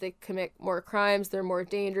just because they commit more crimes, they're more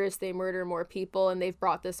dangerous, they murder more people, and they've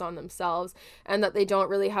brought this on themselves, and that they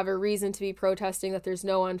don't really have a reason to be protesting, that there's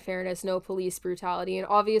no unfairness, no police brutality. And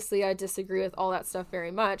obviously I disagree with all that stuff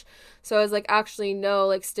very much. So I was like, actually no,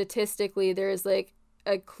 like statistically there's like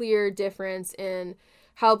a clear difference in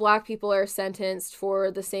how Black people are sentenced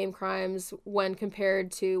for the same crimes when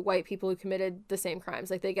compared to white people who committed the same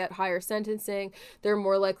crimes. Like they get higher sentencing, they're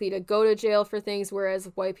more likely to go to jail for things,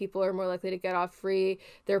 whereas white people are more likely to get off free,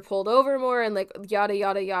 they're pulled over more, and like yada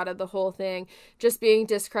yada yada, the whole thing. Just being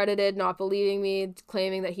discredited, not believing me,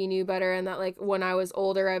 claiming that he knew better and that like when I was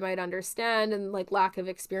older I might understand, and like lack of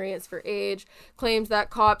experience for age. Claims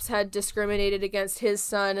that cops had discriminated against his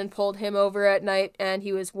son and pulled him over at night and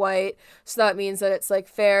he was white, so that means that it's like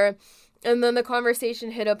fair. And then the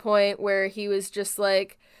conversation hit a point where he was just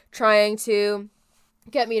like trying to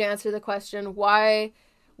get me to answer the question, why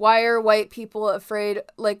are white people afraid,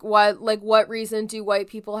 what reason do white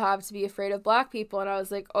people have to be afraid of Black people? And I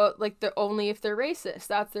was like, oh, like they're only if they're racist,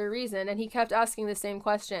 that's their reason. And he kept asking the same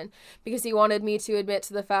question because he wanted me to admit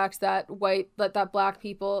to the fact that that Black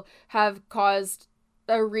people have caused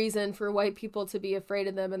a reason for white people to be afraid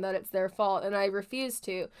of them and that it's their fault. And I refused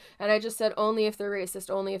to. And I just said, only if they're racist,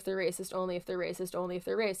 only if they're racist, only if they're racist, only if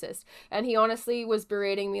they're racist. And he honestly was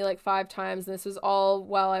berating me like 5 times. And this was all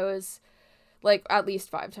while I was like at least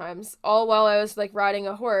 5 times, all while I was like riding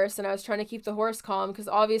a horse, and I was trying to keep the horse calm because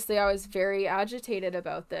obviously I was very agitated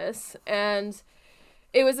about this. And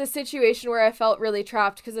it was a situation where I felt really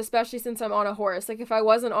trapped because especially since I'm on a horse, like if I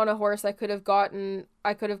wasn't on a horse, I could have gotten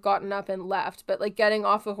up and left, but like getting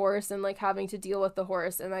off a horse and like having to deal with the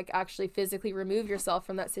horse and like actually physically remove yourself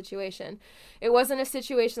from that situation. It wasn't a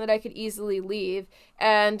situation that I could easily leave,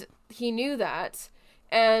 and he knew that,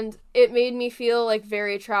 and it made me feel like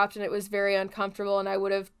very trapped, and it was very uncomfortable, and I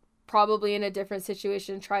would have probably in a different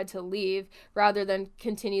situation tried to leave rather than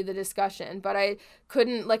continue the discussion. But I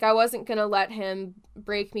couldn't, like I wasn't going to let him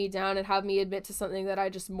break me down and have me admit to something that I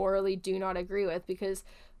just morally do not agree with, because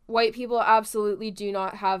white people absolutely do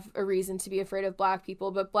not have a reason to be afraid of Black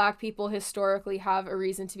people, but Black people historically have a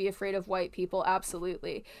reason to be afraid of white people,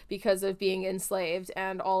 absolutely, because of being enslaved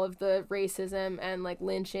and all of the racism and like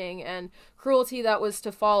lynching and cruelty that was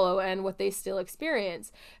to follow and what they still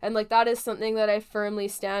experience. And like that is something that I firmly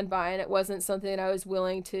stand by, and it wasn't something that I was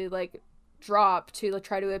willing to like drop to like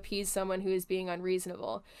try to appease someone who is being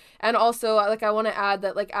unreasonable. And also like I want to add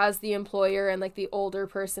that like as the employer and like the older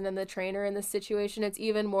person and the trainer in this situation, it's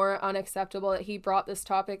even more unacceptable that he brought this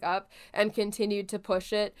topic up and continued to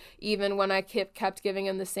push it even when I kept giving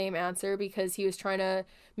him the same answer, because he was trying to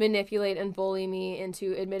manipulate and bully me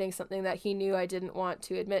into admitting something that he knew I didn't want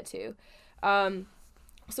to admit to.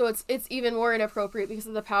 So it's even more inappropriate because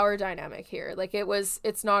of the power dynamic here. Like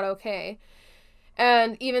it's not okay.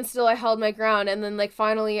 And even still, I held my ground. And then, like,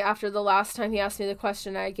 finally, after the last time he asked me the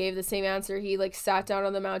question, I gave the same answer. He, like, sat down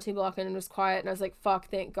on the mounting block and was quiet. And I was like, fuck,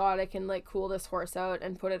 thank God I can, like, cool this horse out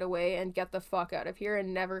and put it away and get the fuck out of here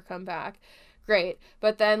and never come back. Great.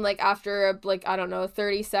 But then, like, after, a, like, I don't know,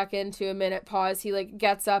 30-second to a minute pause, he, like,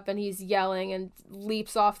 gets up and he's yelling and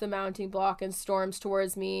leaps off the mounting block and storms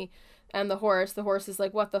towards me and the horse is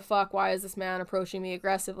like, what the fuck? Why is this man approaching me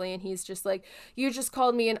aggressively? And he's just like, you just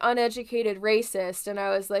called me an uneducated racist. And I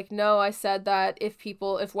was like, no, I said that if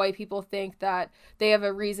white people think that they have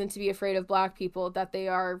a reason to be afraid of Black people, that they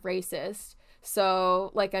are racist.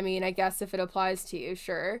 So, like, I mean, I guess if it applies to you,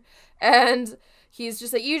 sure. And he's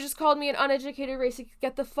just like, you just called me an uneducated racist.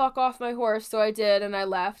 Get the fuck off my horse. So I did, and I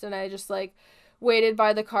left, and I just, like, waited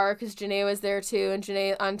by the car because Janae was there too, and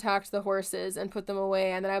Janae untacked the horses and put them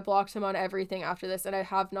away, and then I blocked him on everything after this, and I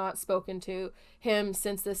have not spoken to him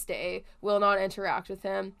since this day, will not interact with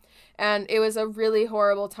him. And it was a really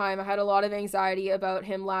horrible time. I had a lot of anxiety about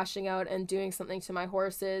him lashing out and doing something to my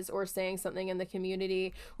horses or saying something in the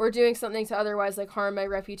community or doing something to otherwise like harm my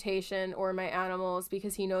reputation or my animals,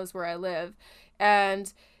 because he knows where I live.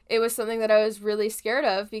 And it was something that I was really scared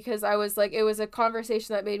of, because I was like, it was a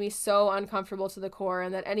conversation that made me so uncomfortable to the core,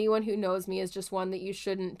 and that anyone who knows me is just one that you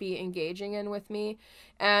shouldn't be engaging in with me.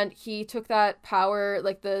 And he took that power,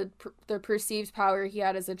 like the perceived power he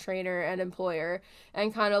had as a trainer and employer,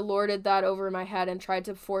 and kind of lorded that over my head and tried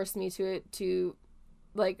to force me to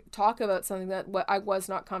like talk about something that what I was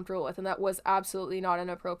not comfortable with, and that was absolutely not an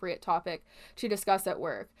appropriate topic to discuss at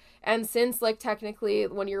work. And since like technically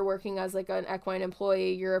when you're working as like an equine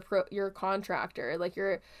employee, you're a contractor, like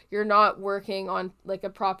you're not working on like a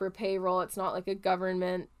proper payroll. It's not like a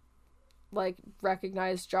government like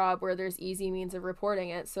recognized job where there's easy means of reporting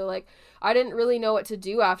it. So like I didn't really know what to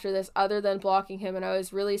do after this other than blocking him, and I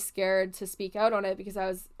was really scared to speak out on it because I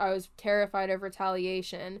was terrified of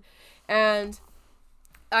retaliation. And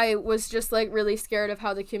I was just like really scared of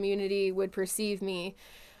how the community would perceive me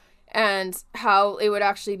and how it would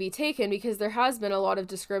actually be taken, because there has been a lot of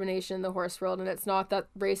discrimination in the horse world, and it's not that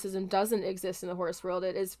racism doesn't exist in the horse world.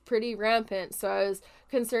 It is pretty rampant. So I was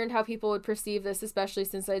concerned how people would perceive this, especially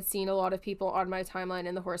since I'd seen a lot of people on my timeline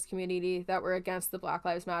in the horse community that were against the Black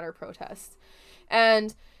Lives Matter protests.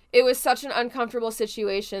 And it was such an uncomfortable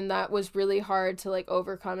situation that was really hard to like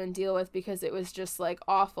overcome and deal with, because it was just like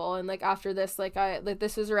awful. And like after this,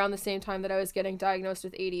 this was around the same time that I was getting diagnosed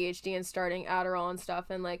with ADHD and starting Adderall and stuff,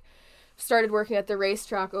 and like started working at the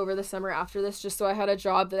racetrack over the summer after this, just so I had a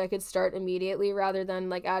job that I could start immediately rather than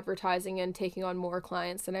like advertising and taking on more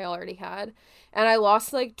clients than I already had. And I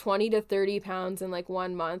lost like 20 to 30 pounds in like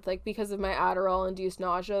 1 month, like because of my Adderall induced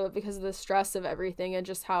nausea, because of the stress of everything, and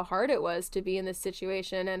just how hard it was to be in this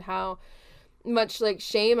situation, and how much like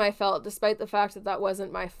shame I felt despite the fact that that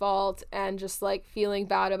wasn't my fault, and just like feeling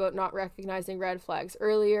bad about not recognizing red flags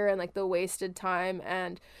earlier, and like the wasted time,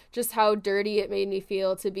 and just how dirty it made me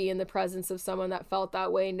feel to be in the presence of someone that felt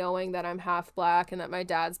that way, knowing that I'm half Black and that my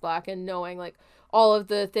dad's Black, and knowing like all of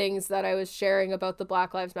the things that I was sharing about the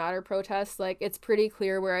Black Lives Matter protests. Like it's pretty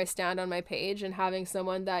clear where I stand on my page, and having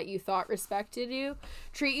someone that you thought respected you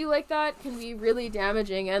treat you like that can be really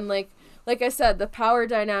damaging. And like I said, the power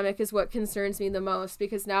dynamic is what concerns me the most,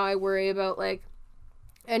 because now I worry about like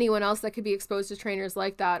anyone else that could be exposed to trainers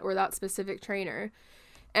like that, or that specific trainer.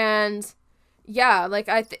 And yeah, like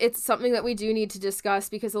it's something that we do need to discuss,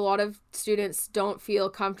 because a lot of students don't feel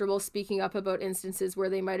comfortable speaking up about instances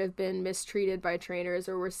where they might have been mistreated by trainers,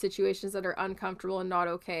 or were situations that are uncomfortable and not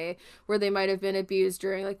okay, where they might have been abused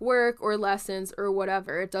during like work or lessons or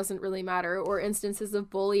whatever. It doesn't really matter. Or instances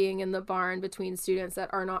of bullying in the barn between students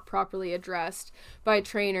that are not properly addressed by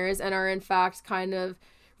trainers, and are in fact kind of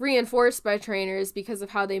reinforced by trainers because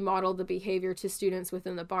of how they model the behavior to students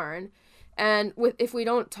within the barn. And if we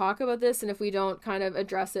don't talk about this, and if we don't kind of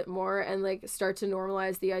address it more, and like start to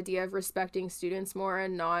normalize the idea of respecting students more,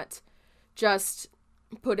 and not just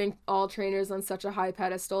putting all trainers on such a high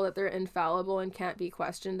pedestal that they're infallible and can't be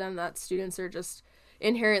questioned, and that students are just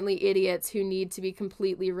inherently idiots who need to be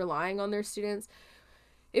completely relying on their students.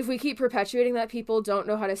 If we keep perpetuating that, people don't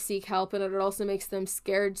know how to seek help, and it also makes them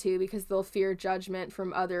scared too, because they'll fear judgment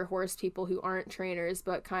from other horse people who aren't trainers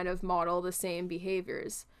but kind of model the same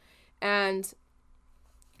behaviors. And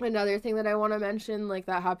another thing that I want to mention, like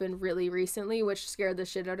that happened really recently, which scared the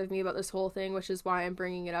shit out of me about this whole thing, which is why I'm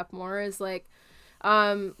bringing it up more, is like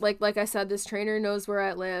I said, this trainer knows where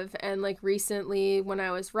I live. And like recently when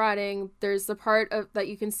I was riding, there's the part of that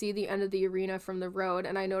you can see the end of the arena from the road,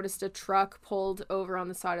 and I noticed a truck pulled over on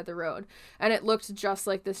the side of the road, and it looked just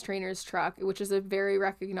like this trainer's truck, which is a very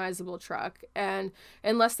recognizable truck. And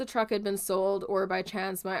unless the truck had been sold, or by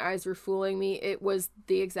chance my eyes were fooling me, it was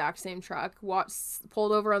the exact same truck,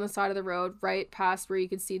 pulled over on the side of the road right past where you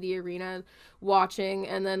could see the arena, watching.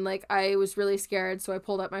 And then like I was really scared, so I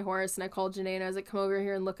pulled up my horse and I called Janae, and I was like, come over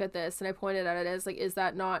here and look at this. And I pointed at it as like, is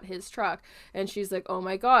that not his truck? And she's like, oh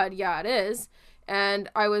my god, yeah, it is. And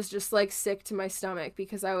I was just like sick to my stomach,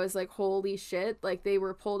 because I was like, holy shit, like they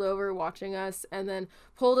were pulled over watching us, and then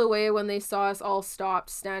pulled away when they saw us all stopped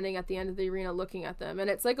standing at the end of the arena looking at them. And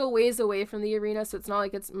it's like a ways away from the arena, so it's not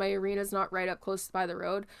like my arena's not right up close by the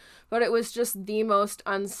road, but it was just the most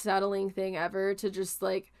unsettling thing ever to just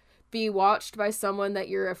like be watched by someone that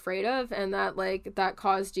you're afraid of, and that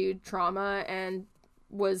caused you trauma and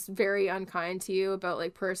was very unkind to you about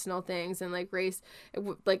like personal things, and like race,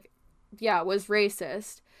 was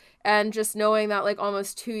racist. And just knowing that like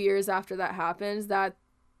almost 2 years after that happens, that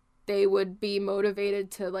they would be motivated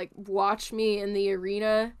to like watch me in the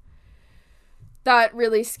arena, that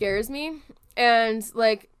really scares me. And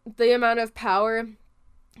like the amount of power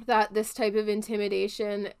that this type of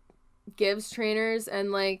intimidation gives trainers,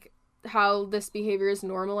 and like how this behavior is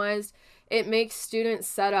normalized, it makes students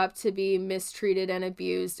set up to be mistreated and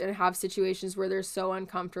abused and have situations where they're so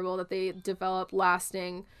uncomfortable that they develop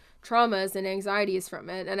lasting traumas and anxieties from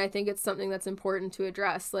it. And I think it's something that's important to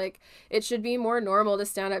address. Like, it should be more normal to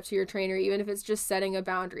stand up to your trainer, even if it's just setting a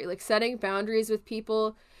boundary. Like, setting boundaries with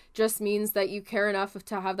people just means that you care enough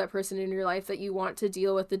to have that person in your life that you want to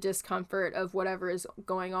deal with the discomfort of whatever is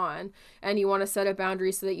going on, and you want to set a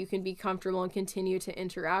boundary so that you can be comfortable and continue to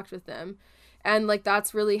interact with them. And like,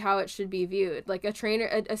 that's really how it should be viewed. Like, a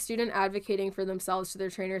student advocating for themselves to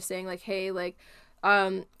their trainer, saying like, hey, like,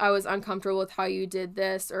 I was uncomfortable with how you did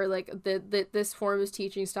this, or like this form of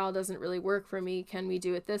teaching style doesn't really work for me. Can we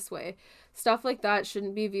do it this way? Stuff like that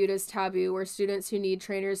shouldn't be viewed as taboo, where students who need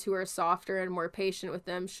trainers who are softer and more patient with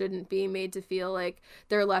them shouldn't be made to feel like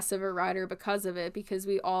they're less of a rider because of it, because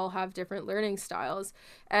we all have different learning styles.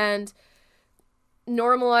 And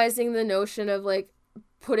normalizing the notion of like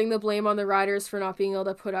putting the blame on the riders for not being able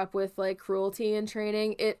to put up with like cruelty in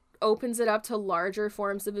training, it opens it up to larger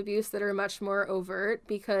forms of abuse that are much more overt,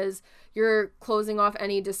 because you're closing off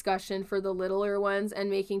any discussion for the littler ones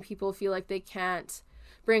and making people feel like they can't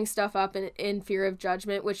bring stuff up in fear of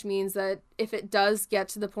judgment, which means that if it does get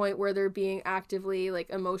to the point where they're being actively like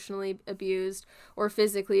emotionally abused or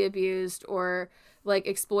physically abused or like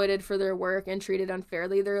exploited for their work and treated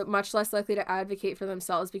unfairly, they're much less likely to advocate for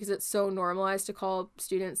themselves, because it's so normalized to call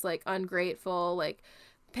students like ungrateful, like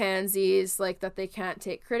pansies, like that they can't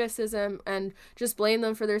take criticism, and just blame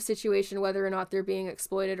them for their situation, whether or not they're being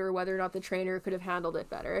exploited or whether or not the trainer could have handled it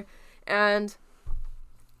better. And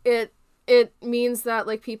it means that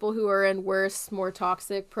like people who are in worse, more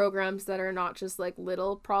toxic programs that are not just like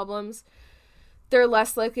little problems, they're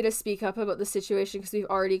less likely to speak up about the situation, because we've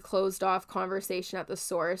already closed off conversation at the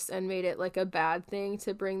source and made it like a bad thing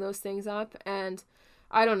to bring those things up. And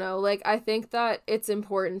I don't know, like, I think that it's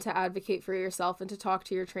important to advocate for yourself and to talk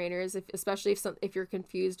to your trainers, especially if you're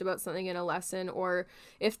confused about something in a lesson, or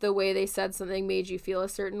if the way they said something made you feel a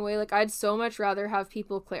certain way. Like, I'd so much rather have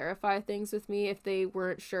people clarify things with me if they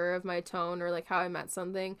weren't sure of my tone or like how I meant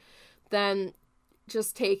something, than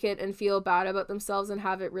just take it and feel bad about themselves and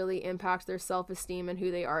have it really impact their self-esteem and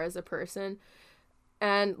who they are as a person.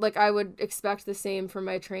 And like, I would expect the same from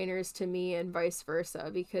my trainers to me, and vice versa,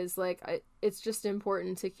 because like it's just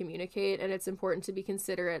important to communicate, and it's important to be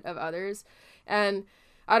considerate of others. And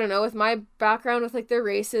I don't know, with my background with like the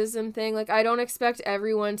racism thing, like, I don't expect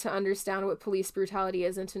everyone to understand what police brutality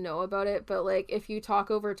is and to know about it, but like, if you talk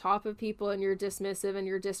over top of people and you're dismissive and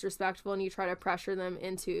you're disrespectful and you try to pressure them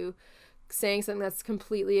into saying something that's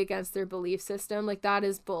completely against their belief system, like, that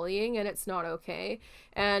is bullying, and it's not okay.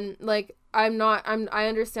 And like, I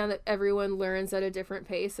understand that everyone learns at a different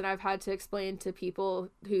pace, and I've had to explain to people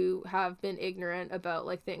who have been ignorant about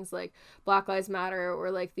like things like Black Lives Matter, or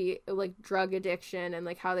like the like drug addiction, and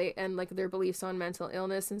like how they, and like their beliefs on mental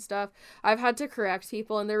illness and stuff. I've had to correct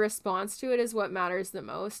people, and their response to it is what matters the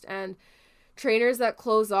most. And trainers that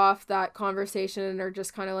close off that conversation and are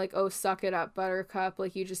just kind of like, oh, suck it up, buttercup,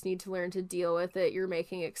 like, you just need to learn to deal with it, you're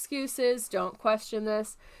making excuses, don't question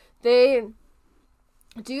this, they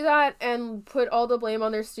do that and put all the blame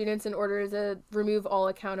on their students in order to remove all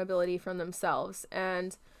accountability from themselves.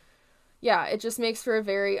 And yeah, it just makes for a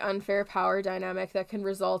very unfair power dynamic that can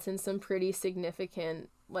result in some pretty significant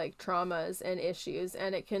like traumas and issues,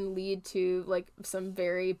 and it can lead to like some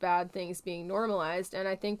very bad things being normalized. And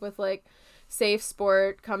I think with like safe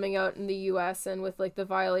sport coming out in the US, and with like the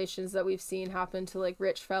violations that we've seen happen to like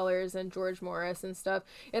Rich Fellers and George Morris and stuff,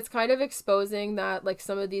 it's kind of exposing that like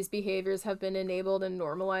some of these behaviors have been enabled and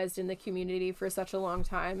normalized in the community for such a long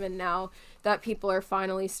time. And now that people are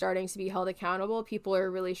finally starting to be held accountable, people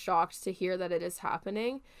are really shocked to hear that it is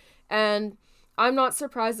happening. And I'm not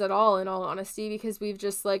surprised at all, in all honesty, because we've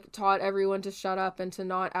just like taught everyone to shut up and to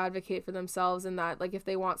not advocate for themselves, and that like if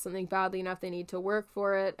they want something badly enough, they need to work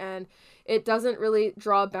for it. And it doesn't really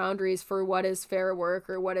draw boundaries for what is fair work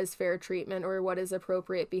or what is fair treatment or what is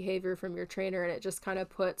appropriate behavior from your trainer. And it just kind of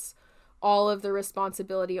puts all of the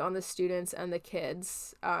responsibility on the students and the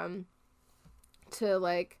kids to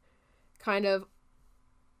like kind of,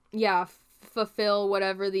 yeah, fulfill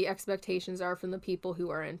whatever the expectations are from the people who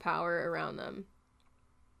are in power around them.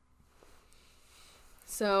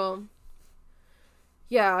 So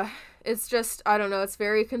yeah, it's just, I don't know, it's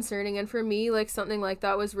very concerning. And for me, like, something like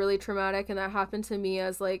that was really traumatic, and that happened to me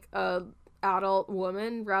as like a adult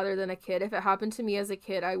woman rather than a kid. If it happened to me as a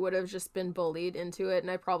kid, I would have just been bullied into it,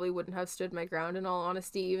 and I probably wouldn't have stood my ground, in all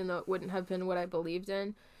honesty, even though it wouldn't have been what I believed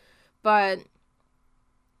in. But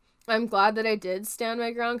I'm glad that I did stand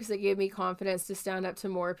my ground, because it gave me confidence to stand up to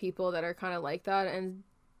more people that are kind of like that, and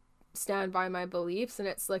stand by my beliefs, and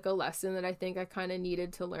it's like a lesson that I think I kind of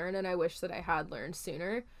needed to learn, and I wish that I had learned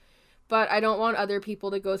sooner. But I don't want other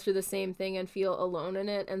people to go through the same thing and feel alone in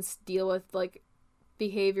it and deal with like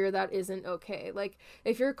behavior that isn't okay. Like,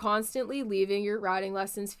 if you're constantly leaving your riding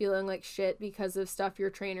lessons feeling like shit because of stuff your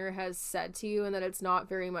trainer has said to you, and that it's not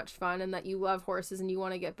very much fun, and that you love horses and you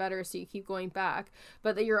want to get better so you keep going back,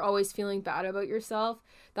 but that you're always feeling bad about yourself,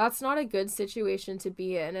 that's not a good situation to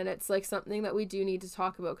be in. And it's like something that we do need to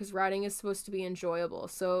talk about, because riding is supposed to be enjoyable.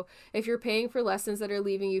 So if you're paying for lessons that are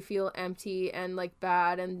leaving you feel empty and like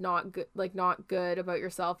bad and not good, like not good about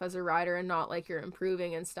yourself as a rider, and not like you're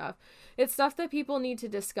improving and stuff, it's stuff that people need to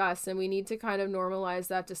discuss, and we need to kind of normalize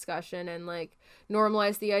that discussion, and like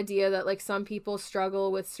normalize the idea that like some people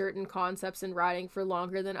struggle with certain concepts in riding for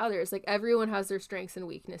longer than others. Like, everyone has their strengths and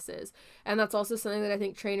weaknesses, and that's also something that I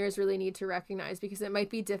think trainers really need to recognize, because it might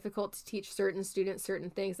be difficult to teach certain students certain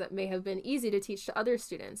things that may have been easy to teach to other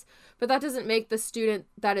students, but that doesn't make the student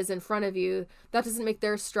that is in front of you, that doesn't make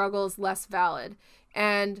their struggles less valid.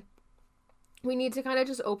 And we need to kind of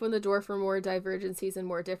just open the door for more divergencies and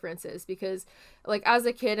more differences, because like as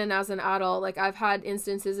a kid and as an adult, like I've had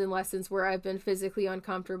instances in lessons where I've been physically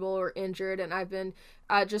uncomfortable or injured, and I've been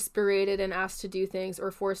just berated and asked to do things,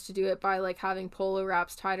 or forced to do it by like having polo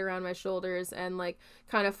wraps tied around my shoulders and like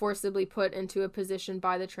kind of forcibly put into a position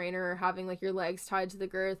by the trainer, or having like your legs tied to the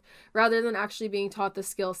girth, rather than actually being taught the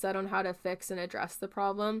skill set on how to fix and address the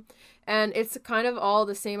problem. And it's kind of all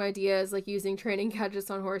the same idea as like using training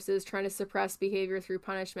gadgets on horses, trying to suppress behavior through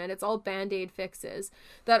punishment. It's all band-aid fixes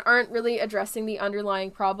that aren't really addressing the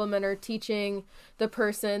underlying problem, and are teaching the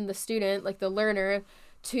person, the student, like the learner,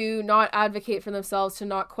 to not advocate for themselves, to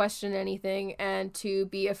not question anything, and to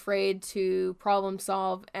be afraid to problem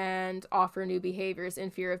solve and offer new behaviors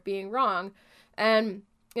in fear of being wrong. And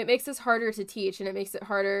it makes this harder to teach, and it makes it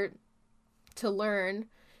harder to learn,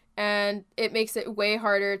 and it makes it way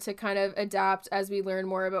harder to kind of adapt as we learn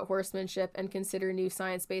more about horsemanship and consider new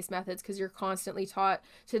science-based methods, because you're constantly taught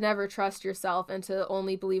to never trust yourself and to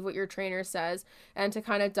only believe what your trainer says, and to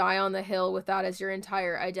kind of die on the hill with that as your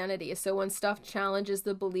entire identity. So when stuff challenges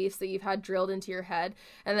the beliefs that you've had drilled into your head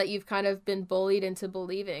and that you've kind of been bullied into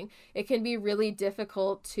believing, it can be really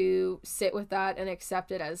difficult to sit with that and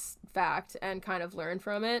accept it as fact and kind of learn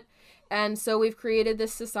from it. And so we've created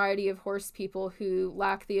this society of horse people who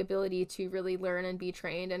lack the ability to really learn and be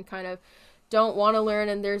trained, and kind of don't want to learn,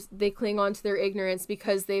 and they cling on to their ignorance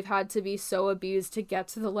because they've had to be so abused to get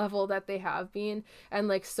to the level that they have been, and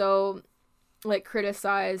like so like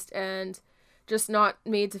criticized and just not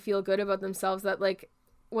made to feel good about themselves, that like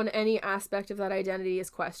when any aspect of that identity is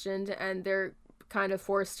questioned and they're kind of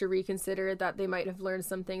forced to reconsider that they might have learned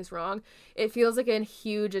some things wrong, it feels like a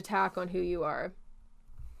huge attack on who you are.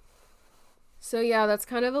 So yeah, that's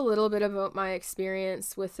kind of a little bit about my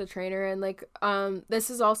experience with the trainer. And like,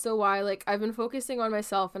 this is also why like I've been focusing on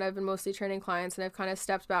myself, and I've been mostly training clients, and I've kind of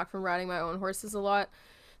stepped back from riding my own horses a lot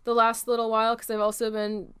the last little while, because I've also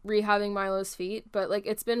been rehabbing Milo's feet. But like,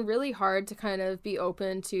 it's been really hard to kind of be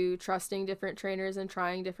open to trusting different trainers and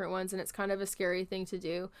trying different ones, and it's kind of a scary thing to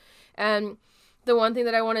do. And the one thing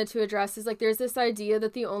that I wanted to address is like, there's this idea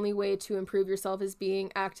that the only way to improve yourself is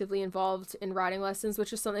being actively involved in riding lessons,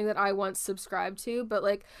 which is something that I once subscribed to. But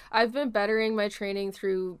like, I've been bettering my training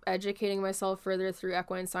through educating myself further through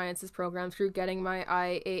equine sciences program, through getting my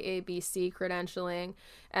IAABC credentialing,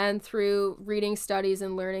 and through reading studies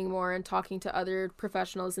and learning more and talking to other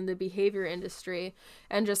professionals in the behavior industry,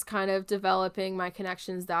 and just kind of developing my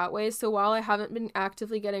connections that way. So while I haven't been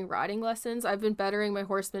actively getting riding lessons, I've been bettering my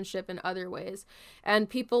horsemanship in other ways. And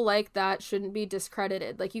people like that shouldn't be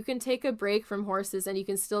discredited. Like, you can take a break from horses and you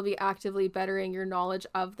can still be actively bettering your knowledge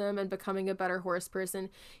of them and becoming a better horse person,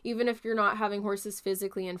 even if you're not having horses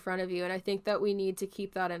physically in front of you. And I think that we need to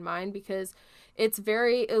keep that in mind, because it's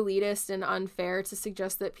very elitist and unfair to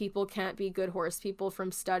suggest that people can't be good horse people from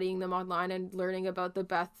studying them online and learning about the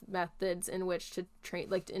best methods in which to train,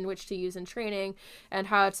 like in which to use in training, and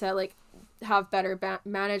how to like have better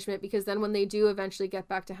management, because then when they do eventually get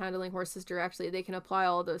back to handling horses directly, they can apply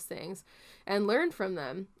all those things and learn from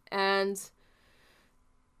them. And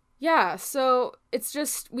yeah, so it's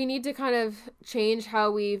just, we need to kind of change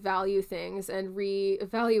how we value things and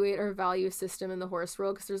reevaluate our value system in the horse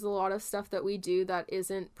world, because there's a lot of stuff that we do that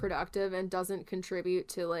isn't productive and doesn't contribute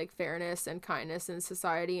to like fairness and kindness in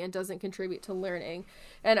society, and doesn't contribute to learning,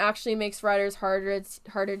 and actually makes riders harder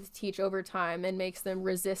to teach over time, and makes them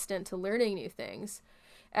resistant to learning new things.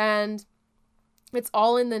 And it's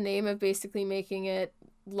all in the name of basically making it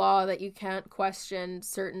law that you can't question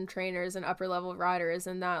certain trainers and upper level riders,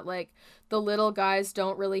 and that like the little guys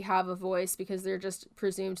don't really have a voice because they're just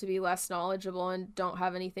presumed to be less knowledgeable and don't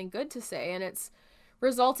have anything good to say. And it's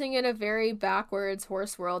resulting in a very backwards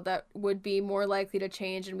horse world that would be more likely to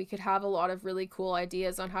change, and we could have a lot of really cool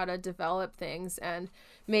ideas on how to develop things and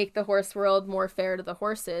make the horse world more fair to the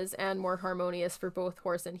horses and more harmonious for both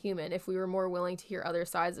horse and human if we were more willing to hear other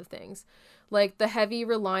sides of things. Like the heavy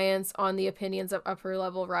reliance on the opinions of upper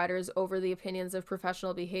level riders over the opinions of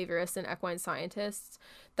professional behaviorists and equine scientists,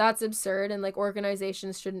 that's absurd, and like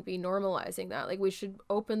organizations shouldn't be normalizing that. Like we should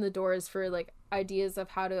open the doors for like ideas of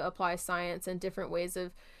how to apply science and different ways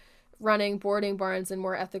of running boarding barns in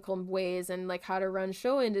more ethical ways, and like how to run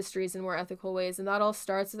show industries in more ethical ways. And that all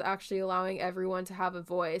starts with actually allowing everyone to have a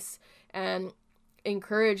voice and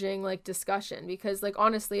encouraging like discussion, because like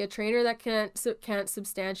honestly a trainer that can't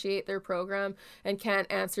substantiate their program and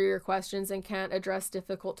can't answer your questions and can't address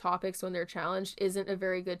difficult topics when they're challenged isn't a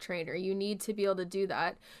very good trainer. You need to be able to do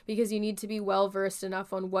that because you need to be well versed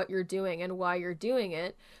enough on what you're doing and why you're doing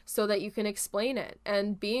it so that you can explain it.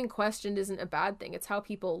 And being questioned isn't a bad thing, it's how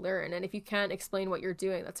people learn. And if you can't explain what you're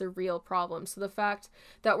doing, that's a real problem. So the fact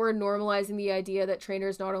that we're normalizing the idea that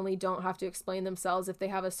trainers not only don't have to explain themselves if they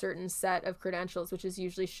have a certain set of credentials, which is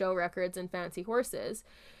usually show records and fancy horses,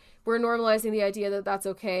 we're normalizing the idea that that's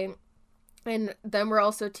okay. And then we're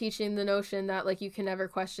also teaching the notion that like you can never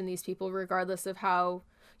question these people regardless of how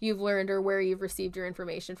you've learned or where you've received your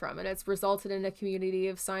information from. And it's resulted in a community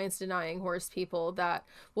of science denying horse people that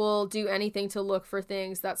will do anything to look for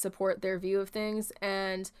things that support their view of things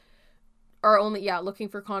and are only looking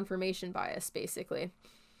for confirmation bias basically.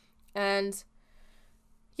 And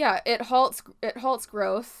yeah, it halts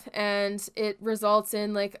growth, and it results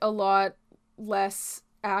in like a lot less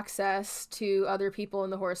access to other people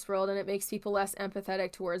in the horse world, and it makes people less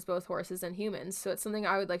empathetic towards both horses and humans. So it's something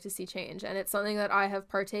I would like to see change, and it's something that I have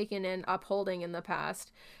partaken in upholding in the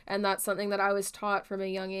past, and that's something that I was taught from a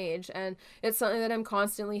young age, and it's something that I'm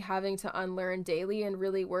constantly having to unlearn daily and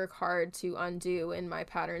really work hard to undo in my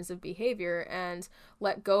patterns of behavior and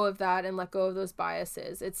let go of that and let go of those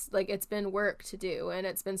biases. It's like it's been work to do, and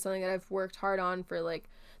it's been something that I've worked hard on for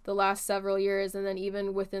like the last several years, and then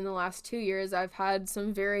even within the last 2 years I've had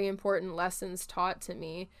some very important lessons taught to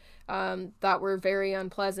me that were very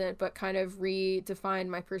unpleasant but kind of redefined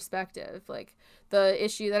my perspective. Like the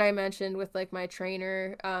issue that I mentioned with like my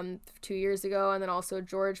trainer 2 years ago, and then also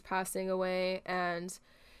George passing away, and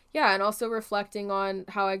also reflecting on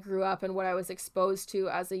how I grew up and what I was exposed to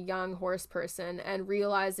as a young horse person, and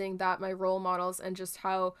realizing that my role models and just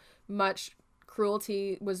how much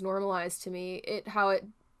cruelty was normalized to me, how it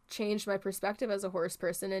changed my perspective as a horse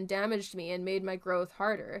person and damaged me and made my growth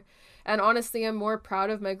harder. And honestly, I'm more proud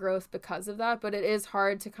of my growth because of that, but it is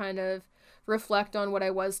hard to kind of reflect on what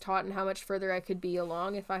I was taught and how much further I could be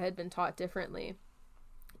along if I had been taught differently.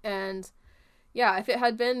 And yeah, if it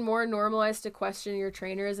had been more normalized to question your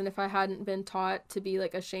trainers, and if I hadn't been taught to be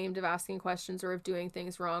like ashamed of asking questions or of doing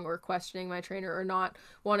things wrong or questioning my trainer or not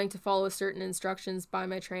wanting to follow certain instructions by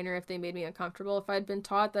my trainer if they made me uncomfortable, if I'd been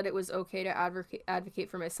taught that it was okay to advocate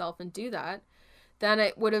for myself and do that, then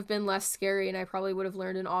it would have been less scary, and I probably would have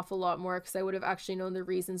learned an awful lot more because I would have actually known the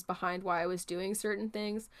reasons behind why I was doing certain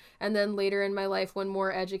things. And then later in my life, when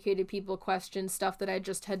more educated people questioned stuff that I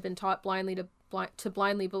just had been taught blindly to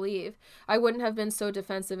blindly believe, I wouldn't have been so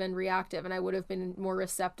defensive and reactive, and I would have been more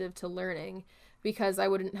receptive to learning because I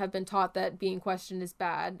wouldn't have been taught that being questioned is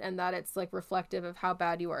bad and that it's like reflective of how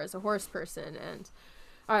bad you are as a horse person. And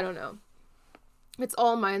I don't know. It's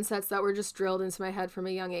all mindsets that were just drilled into my head from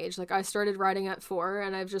a young age. Like I started riding at 4,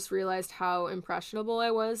 and I've just realized how impressionable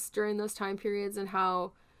I was during those time periods and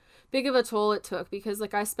how big of a toll it took, because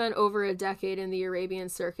like I spent over a decade in the Arabian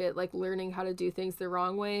circuit like learning how to do things the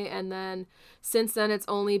wrong way, and then since then it's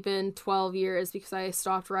only been 12 years because I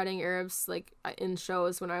stopped riding Arabs like in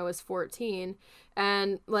shows when I was 14.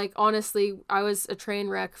 And like honestly, I was a train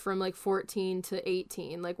wreck from like 14 to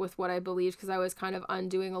 18 like with what I believed, because I was kind of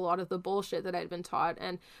undoing a lot of the bullshit that I'd been taught.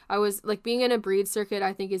 And I was like, being in a breed circuit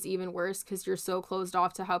I think is even worse because you're so closed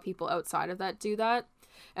off to how people outside of that do that,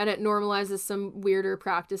 and it normalizes some weirder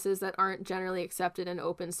practices that aren't generally accepted in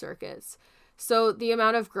open circuits. So the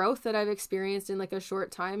amount of growth that I've experienced in like a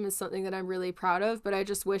short time is something that I'm really proud of, but I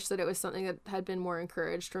just wish that it was something that had been more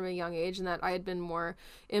encouraged from a young age, and that I had been more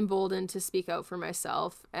emboldened to speak out for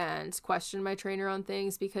myself and question my trainer on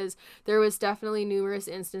things, because there was definitely numerous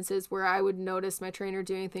instances where I would notice my trainer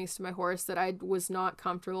doing things to my horse that I was not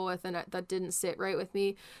comfortable with and that didn't sit right with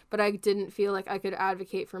me, but I didn't feel like I could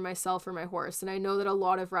advocate for myself or my horse. And I know that a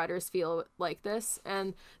lot of riders feel like this,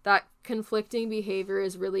 and that conflicting behavior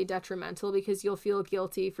is really detrimental because you'll feel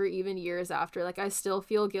guilty for even years after. Like, I still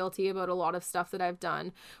feel guilty about a lot of stuff that I've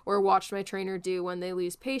done or watched my trainer do when they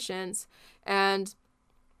lose patience, and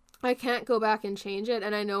I can't go back and change it.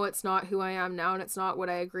 And I know it's not who I am now, and it's not what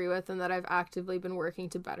I agree with, and that I've actively been working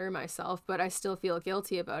to better myself, but I still feel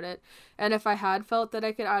guilty about it. And if I had felt that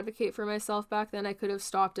I could advocate for myself back then, I could have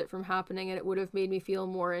stopped it from happening, and it would have made me feel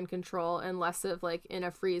more in control and less of like in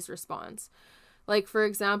a freeze response. Like, for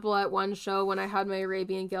example, at one show when I had my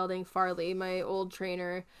Arabian gelding Farley, my old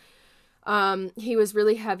trainer, he was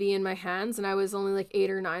really heavy in my hands, and I was only like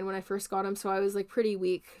 8 or 9 when I first got him, so I was like pretty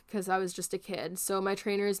weak because I was just a kid. So my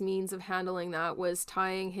trainer's means of handling that was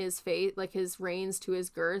tying his like his reins to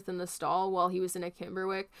his girth in the stall while he was in a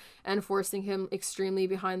Kimberwick, and forcing him extremely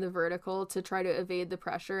behind the vertical to try to evade the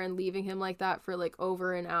pressure, and leaving him like that for like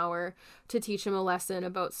over an hour to teach him a lesson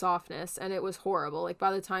about softness. And it was horrible. Like,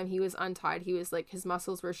 by the time he was untied, he was like, his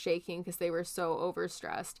muscles were shaking because they were so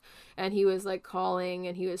overstressed, and he was like calling,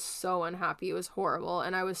 and he was so unhappy. It was horrible,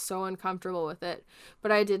 and I was so uncomfortable with it,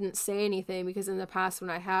 but I didn't say anything because in the past when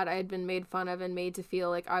I had been made fun of and made to feel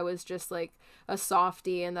like I was just like a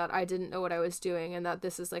softie, and that I didn't know what I was doing, and that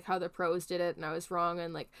this is like how the pros did it and I was wrong,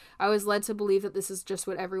 and like I was led to believe that this is just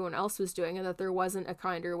what everyone else was doing and that there wasn't a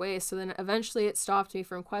kinder way. So then eventually it stopped me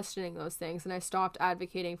from questioning those things, and I stopped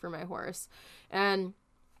advocating for my horse. And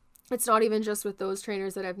it's not even just with those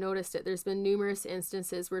trainers that I've noticed it. There's been numerous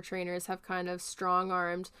instances where trainers have kind of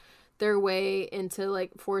strong-armed their way into like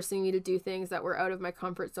forcing me to do things that were out of my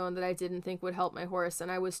comfort zone that I didn't think would help my horse, and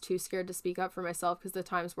I was too scared to speak up for myself because the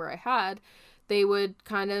times where I had, they would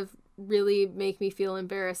kind of really make me feel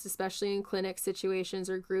embarrassed, especially in clinic situations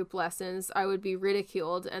or group lessons. I would be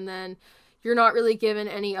ridiculed, and then you're not really given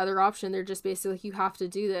any other option. They're just basically like, you have to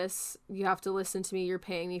do this, you have to listen to me, you're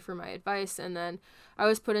paying me for my advice. And then I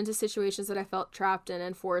was put into situations that I felt trapped in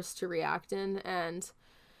and forced to react in, and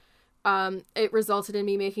it resulted in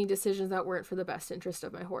me making decisions that weren't for the best interest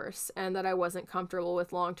of my horse, and that I wasn't comfortable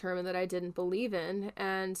with long term, and that I didn't believe in.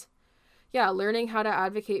 And yeah, learning how to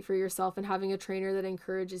advocate for yourself and having a trainer that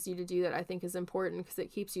encourages you to do that, I think, is important, because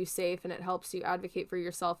it keeps you safe and it helps you advocate for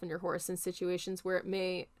yourself and your horse in situations where it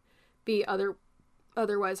may be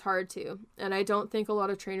otherwise hard to. And I don't think a lot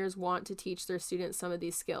of trainers want to teach their students some of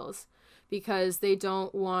these skills, because they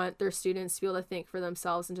don't want their students to be able to think for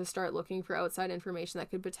themselves and to start looking for outside information that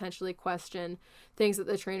could potentially question things that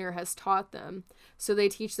the trainer has taught them. So they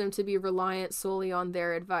teach them to be reliant solely on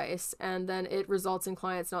their advice, and then it results in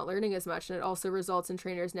clients not learning as much, and it also results in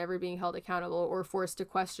trainers never being held accountable or forced to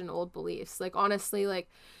question old beliefs. Like, honestly, like,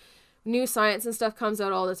 new science and stuff comes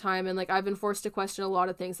out all the time, and like I've been forced to question a lot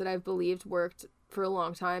of things that I've believed worked for a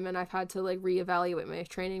long time, and I've had to like reevaluate my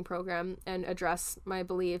training program and address my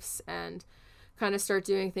beliefs and kind of start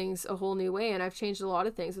doing things a whole new way. And I've changed a lot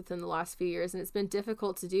of things within the last few years, and it's been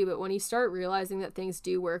difficult to do, but when you start realizing that things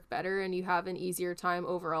do work better and you have an easier time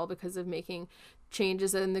overall because of making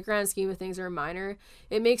changes that in the grand scheme of things are minor,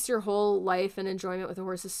 it makes your whole life and enjoyment with the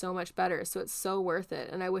horses so much better. So it's so worth it,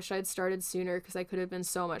 and I wish I'd started sooner because I could have been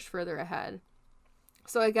so much further ahead.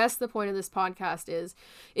 So I guess the point of this podcast is,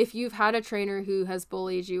 if you've had a trainer who has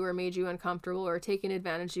bullied you or made you uncomfortable or taken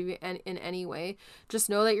advantage of you in any way, just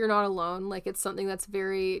know that you're not alone. Like, it's something that's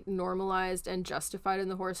very normalized and justified in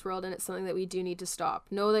the horse world, and it's something that we do need to stop.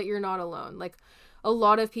 Know that you're not alone. Like, a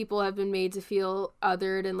lot of people have been made to feel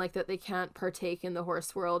othered and like that they can't partake in the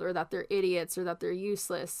horse world, or that they're idiots, or that they're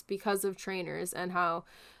useless because of trainers and how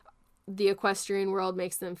the equestrian world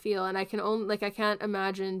makes them feel. And I can't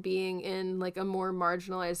imagine being in like a more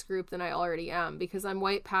marginalized group than I already am, because I'm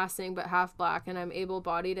white passing but half black, and I'm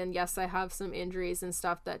able-bodied, and yes, I have some injuries and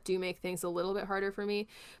stuff that do make things a little bit harder for me,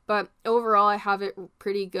 but overall I have it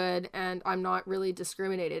pretty good, and I'm not really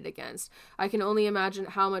discriminated against. I can only imagine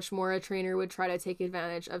how much more a trainer would try to take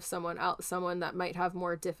advantage of someone that might have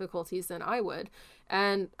more difficulties than I would.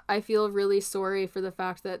 And I feel really sorry for the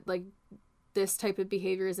fact that like this type of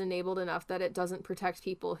behavior is enabled enough that it doesn't protect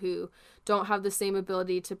people who don't have the same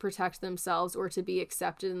ability to protect themselves or to be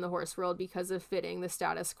accepted in the horse world because of fitting the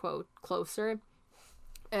status quo closer.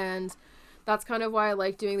 And that's kind of why I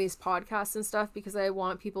like doing these podcasts and stuff, because I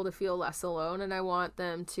want people to feel less alone, and I want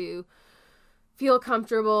them to feel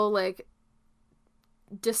comfortable like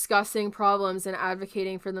discussing problems and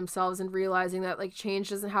advocating for themselves, and realizing that like change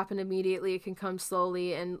doesn't happen immediately. It can come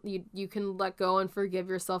slowly, and you can let go and forgive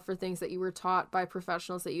yourself for things that you were taught by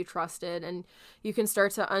professionals that you trusted, and you can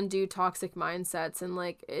start to undo toxic mindsets, and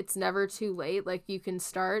like it's never too late. Like, you can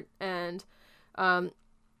start. And a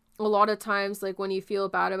lot of times, like when you feel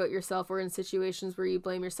bad about yourself or in situations where you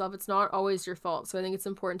blame yourself, it's not always your fault. So I think it's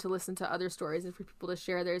important to listen to other stories and for people to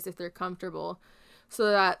share theirs if they're comfortable. so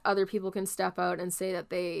that other people can step out and say that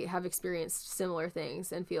they have experienced similar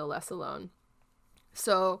things and feel less alone.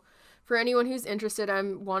 So for anyone who's interested,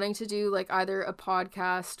 I'm wanting to do like either a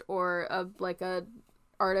podcast or a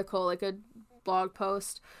article, like a blog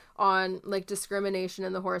post on like discrimination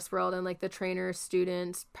in the horse world and like the trainer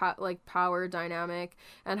student power dynamic,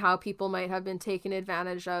 and how people might have been taken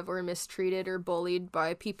advantage of or mistreated or bullied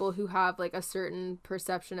by people who have like a certain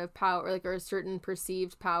perception of power, like, or a certain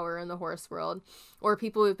perceived power in the horse world, or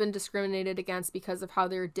people who've been discriminated against because of how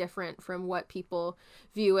they're different from what people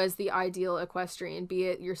view as the ideal equestrian, be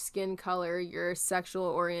it your skin color, your sexual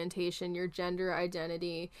orientation, your gender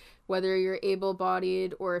identity, whether you're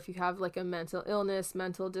able-bodied or if you have like a mental illness,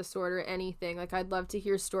 mental disorder, anything. Like, I'd love to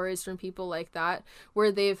hear stories from people like that where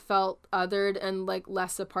they've felt othered and like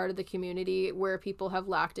less a part of the community, where people have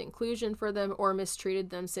lacked inclusion for them or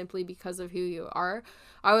mistreated them simply because of who you are.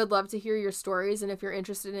 I would love to hear your stories, and if you're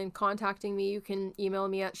interested in contacting me, you can email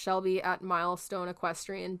me at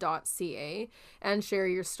shelby@milestoneequestrian.ca and share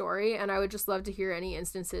your story. And I would just love to hear any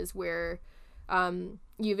instances where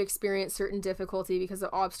you've experienced certain difficulty because of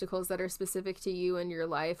obstacles that are specific to you in your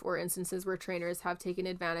life, or instances where trainers have taken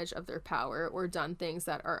advantage of their power or done things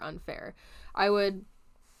that are unfair. I would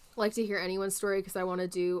like to hear anyone's story because I want to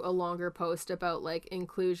do a longer post about like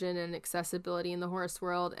inclusion and accessibility in the horse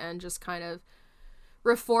world and just kind of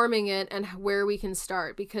reforming it and where we can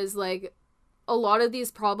start, because like a lot of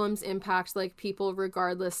these problems impact like people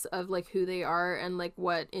regardless of like who they are and like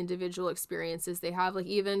what individual experiences they have. Like,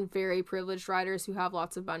 even very privileged riders who have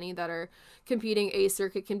lots of money that are competing A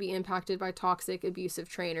circuit can be impacted by toxic, abusive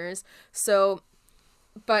trainers. So,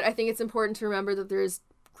 but I think it's important to remember that there's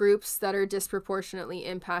groups that are disproportionately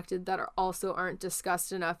impacted that aren't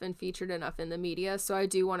discussed enough and featured enough in the media. So I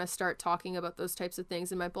do want to start talking about those types of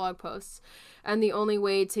things in my blog posts. And the only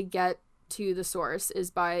way to get to the source is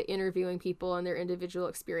by interviewing people and their individual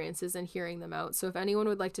experiences and hearing them out. So if anyone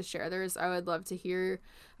would like to share theirs, I would love to hear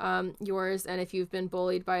yours. And if you've been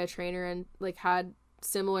bullied by a trainer and like had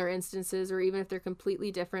similar instances, or even if they're completely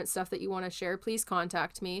different, stuff that you want to share, please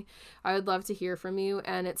contact me. I would love to hear from you.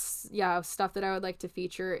 And it's stuff that I would like to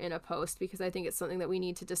feature in a post, because I think it's something that we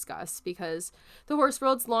need to discuss, because the horse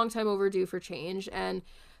world's long time overdue for change. And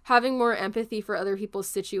having more empathy for other people's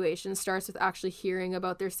situations starts with actually hearing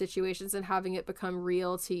about their situations and having it become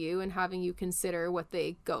real to you and having you consider what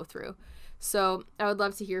they go through. So I would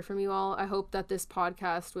love to hear from you all. I hope that this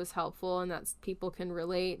podcast was helpful and that people can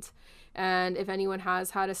relate. And if anyone has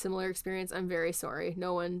had a similar experience, I'm very sorry.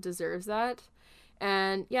 No one deserves that.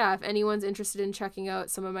 And yeah, if anyone's interested in checking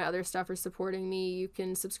out some of my other stuff or supporting me, you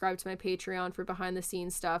can subscribe to my Patreon for behind the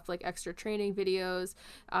scenes stuff like extra training videos,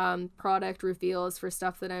 product reveals for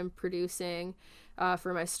stuff that I'm producing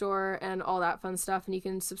for my store, and all that fun stuff. And you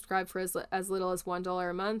can subscribe for as little as $1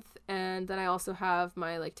 a month. And then I also have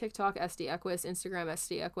my like TikTok, SD Equus, Instagram,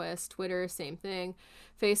 SD Equus, Twitter, same thing,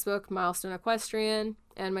 Facebook, Milestone Equestrian,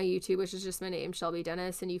 and my YouTube, which is just my name, Shelby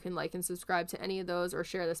Dennis. And you can like and subscribe to any of those or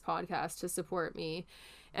share this podcast to support me.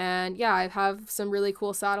 And yeah, I have some really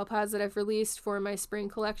cool saddle pads that I've released for my spring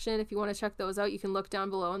collection. If you want to check those out, you can look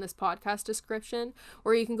down below in this podcast description,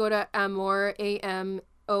 or you can go to Amore,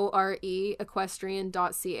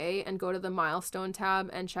 equestrian.ca, and go to the Milestone tab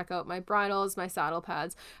and check out my bridles, my saddle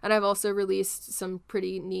pads. And I've also released some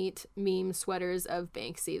pretty neat meme sweaters of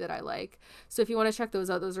Banksy that I like. So if you want to check those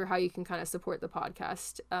out, those are how you can kind of support the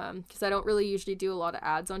podcast, because I don't really usually do a lot of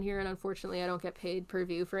ads on here, and unfortunately I don't get paid per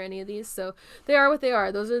view for any of these, so they are what they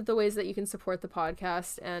are. Those are the ways that you can support the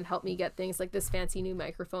podcast and help me get things like this fancy new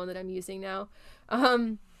microphone that I'm using now.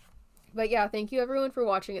 But yeah, thank you everyone for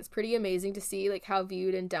watching. It's pretty amazing to see like how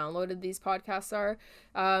viewed and downloaded these podcasts are.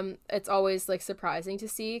 It's always like surprising to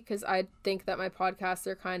see, because I think that my podcasts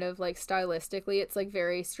are kind of like stylistically, it's like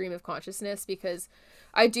very stream of consciousness, because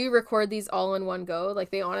I do record these all in one go. Like,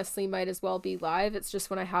 they honestly might as well be live. It's just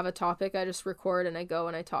when I have a topic, I just record and I go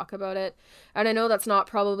and I talk about it. And I know that's not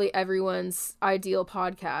probably everyone's ideal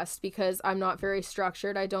podcast, because I'm not very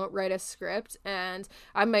structured. I don't write a script, and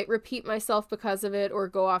I might repeat myself because of it, or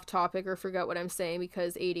go off topic or forget what I'm saying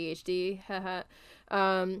because ADHD.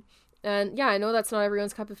 And yeah, I know that's not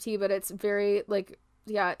everyone's cup of tea, but it's very like,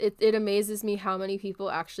 yeah, it amazes me how many people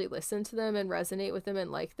actually listen to them and resonate with them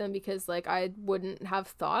and like them, because like I wouldn't have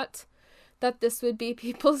thought that this would be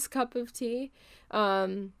people's cup of tea,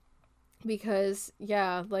 because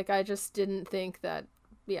yeah, like I just didn't think that,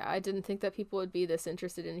 I didn't think that people would be this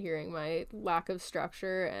interested in hearing my lack of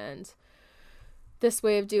structure and this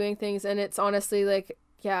way of doing things. And it's honestly like,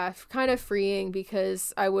 yeah, kind of freeing,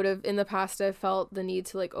 because I would have in the past, I felt the need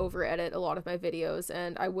to like over edit a lot of my videos,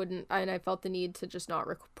 and I felt the need to just not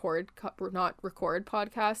record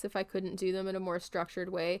podcasts if I couldn't do them in a more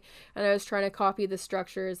structured way. And I was trying to copy the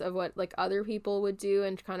structures of what like other people would do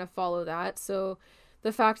and kind of follow that. So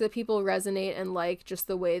the fact that people resonate and like just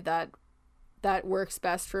the way that works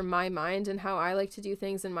best for my mind and how I like to do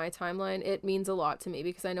things in my timeline, it means a lot to me,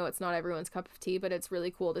 because I know it's not everyone's cup of tea, but it's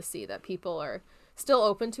really cool to see that people are still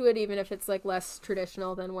open to it, even if it's like less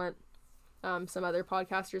traditional than what some other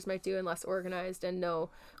podcasters might do, and less organized, and no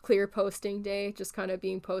clear posting day, just kind of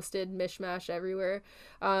being posted mishmash everywhere.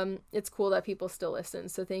 It's cool that people still listen,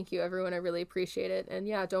 so thank you everyone, I really appreciate it. And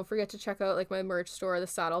yeah, don't forget to check out like my merch store, the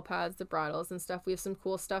saddle pads, the bridles and stuff. We have some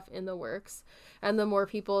cool stuff in the works, and the more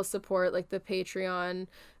people support like the Patreon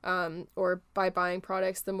or by buying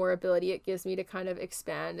products, the more ability it gives me to kind of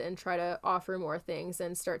expand and try to offer more things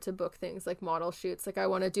and start to book things like model shoots. Like I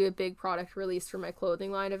want to do a big product release for my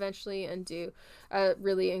clothing line eventually, and do a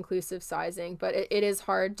really inclusive sizing, but it is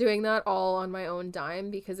hard doing that all on my own dime,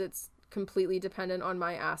 because it's completely dependent on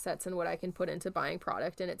my assets and what I can put into buying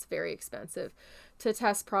product, and it's very expensive to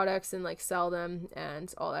test products and like sell them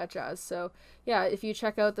and all that jazz. So yeah, if you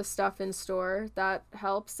check out the stuff in store, that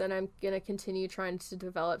helps. And I'm gonna continue trying to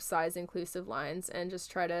develop size inclusive lines and just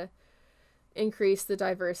try to increase the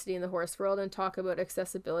diversity in the horse world and talk about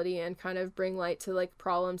accessibility and kind of bring light to like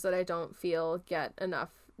problems that I don't feel get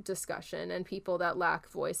enough discussion, and people that lack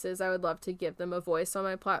voices. I would love to give them a voice on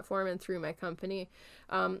my platform and through my company,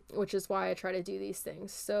 which is why I try to do these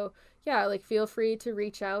things. So yeah, like feel free to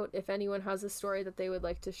reach out if anyone has a story that they would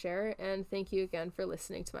like to share. And thank you again for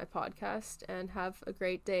listening to my podcast, and have a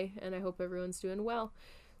great day, and I hope everyone's doing well.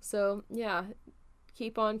 So yeah,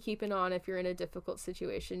 keep on keeping on. If you're in a difficult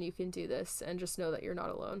situation, you can do this, and just know that you're not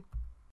alone.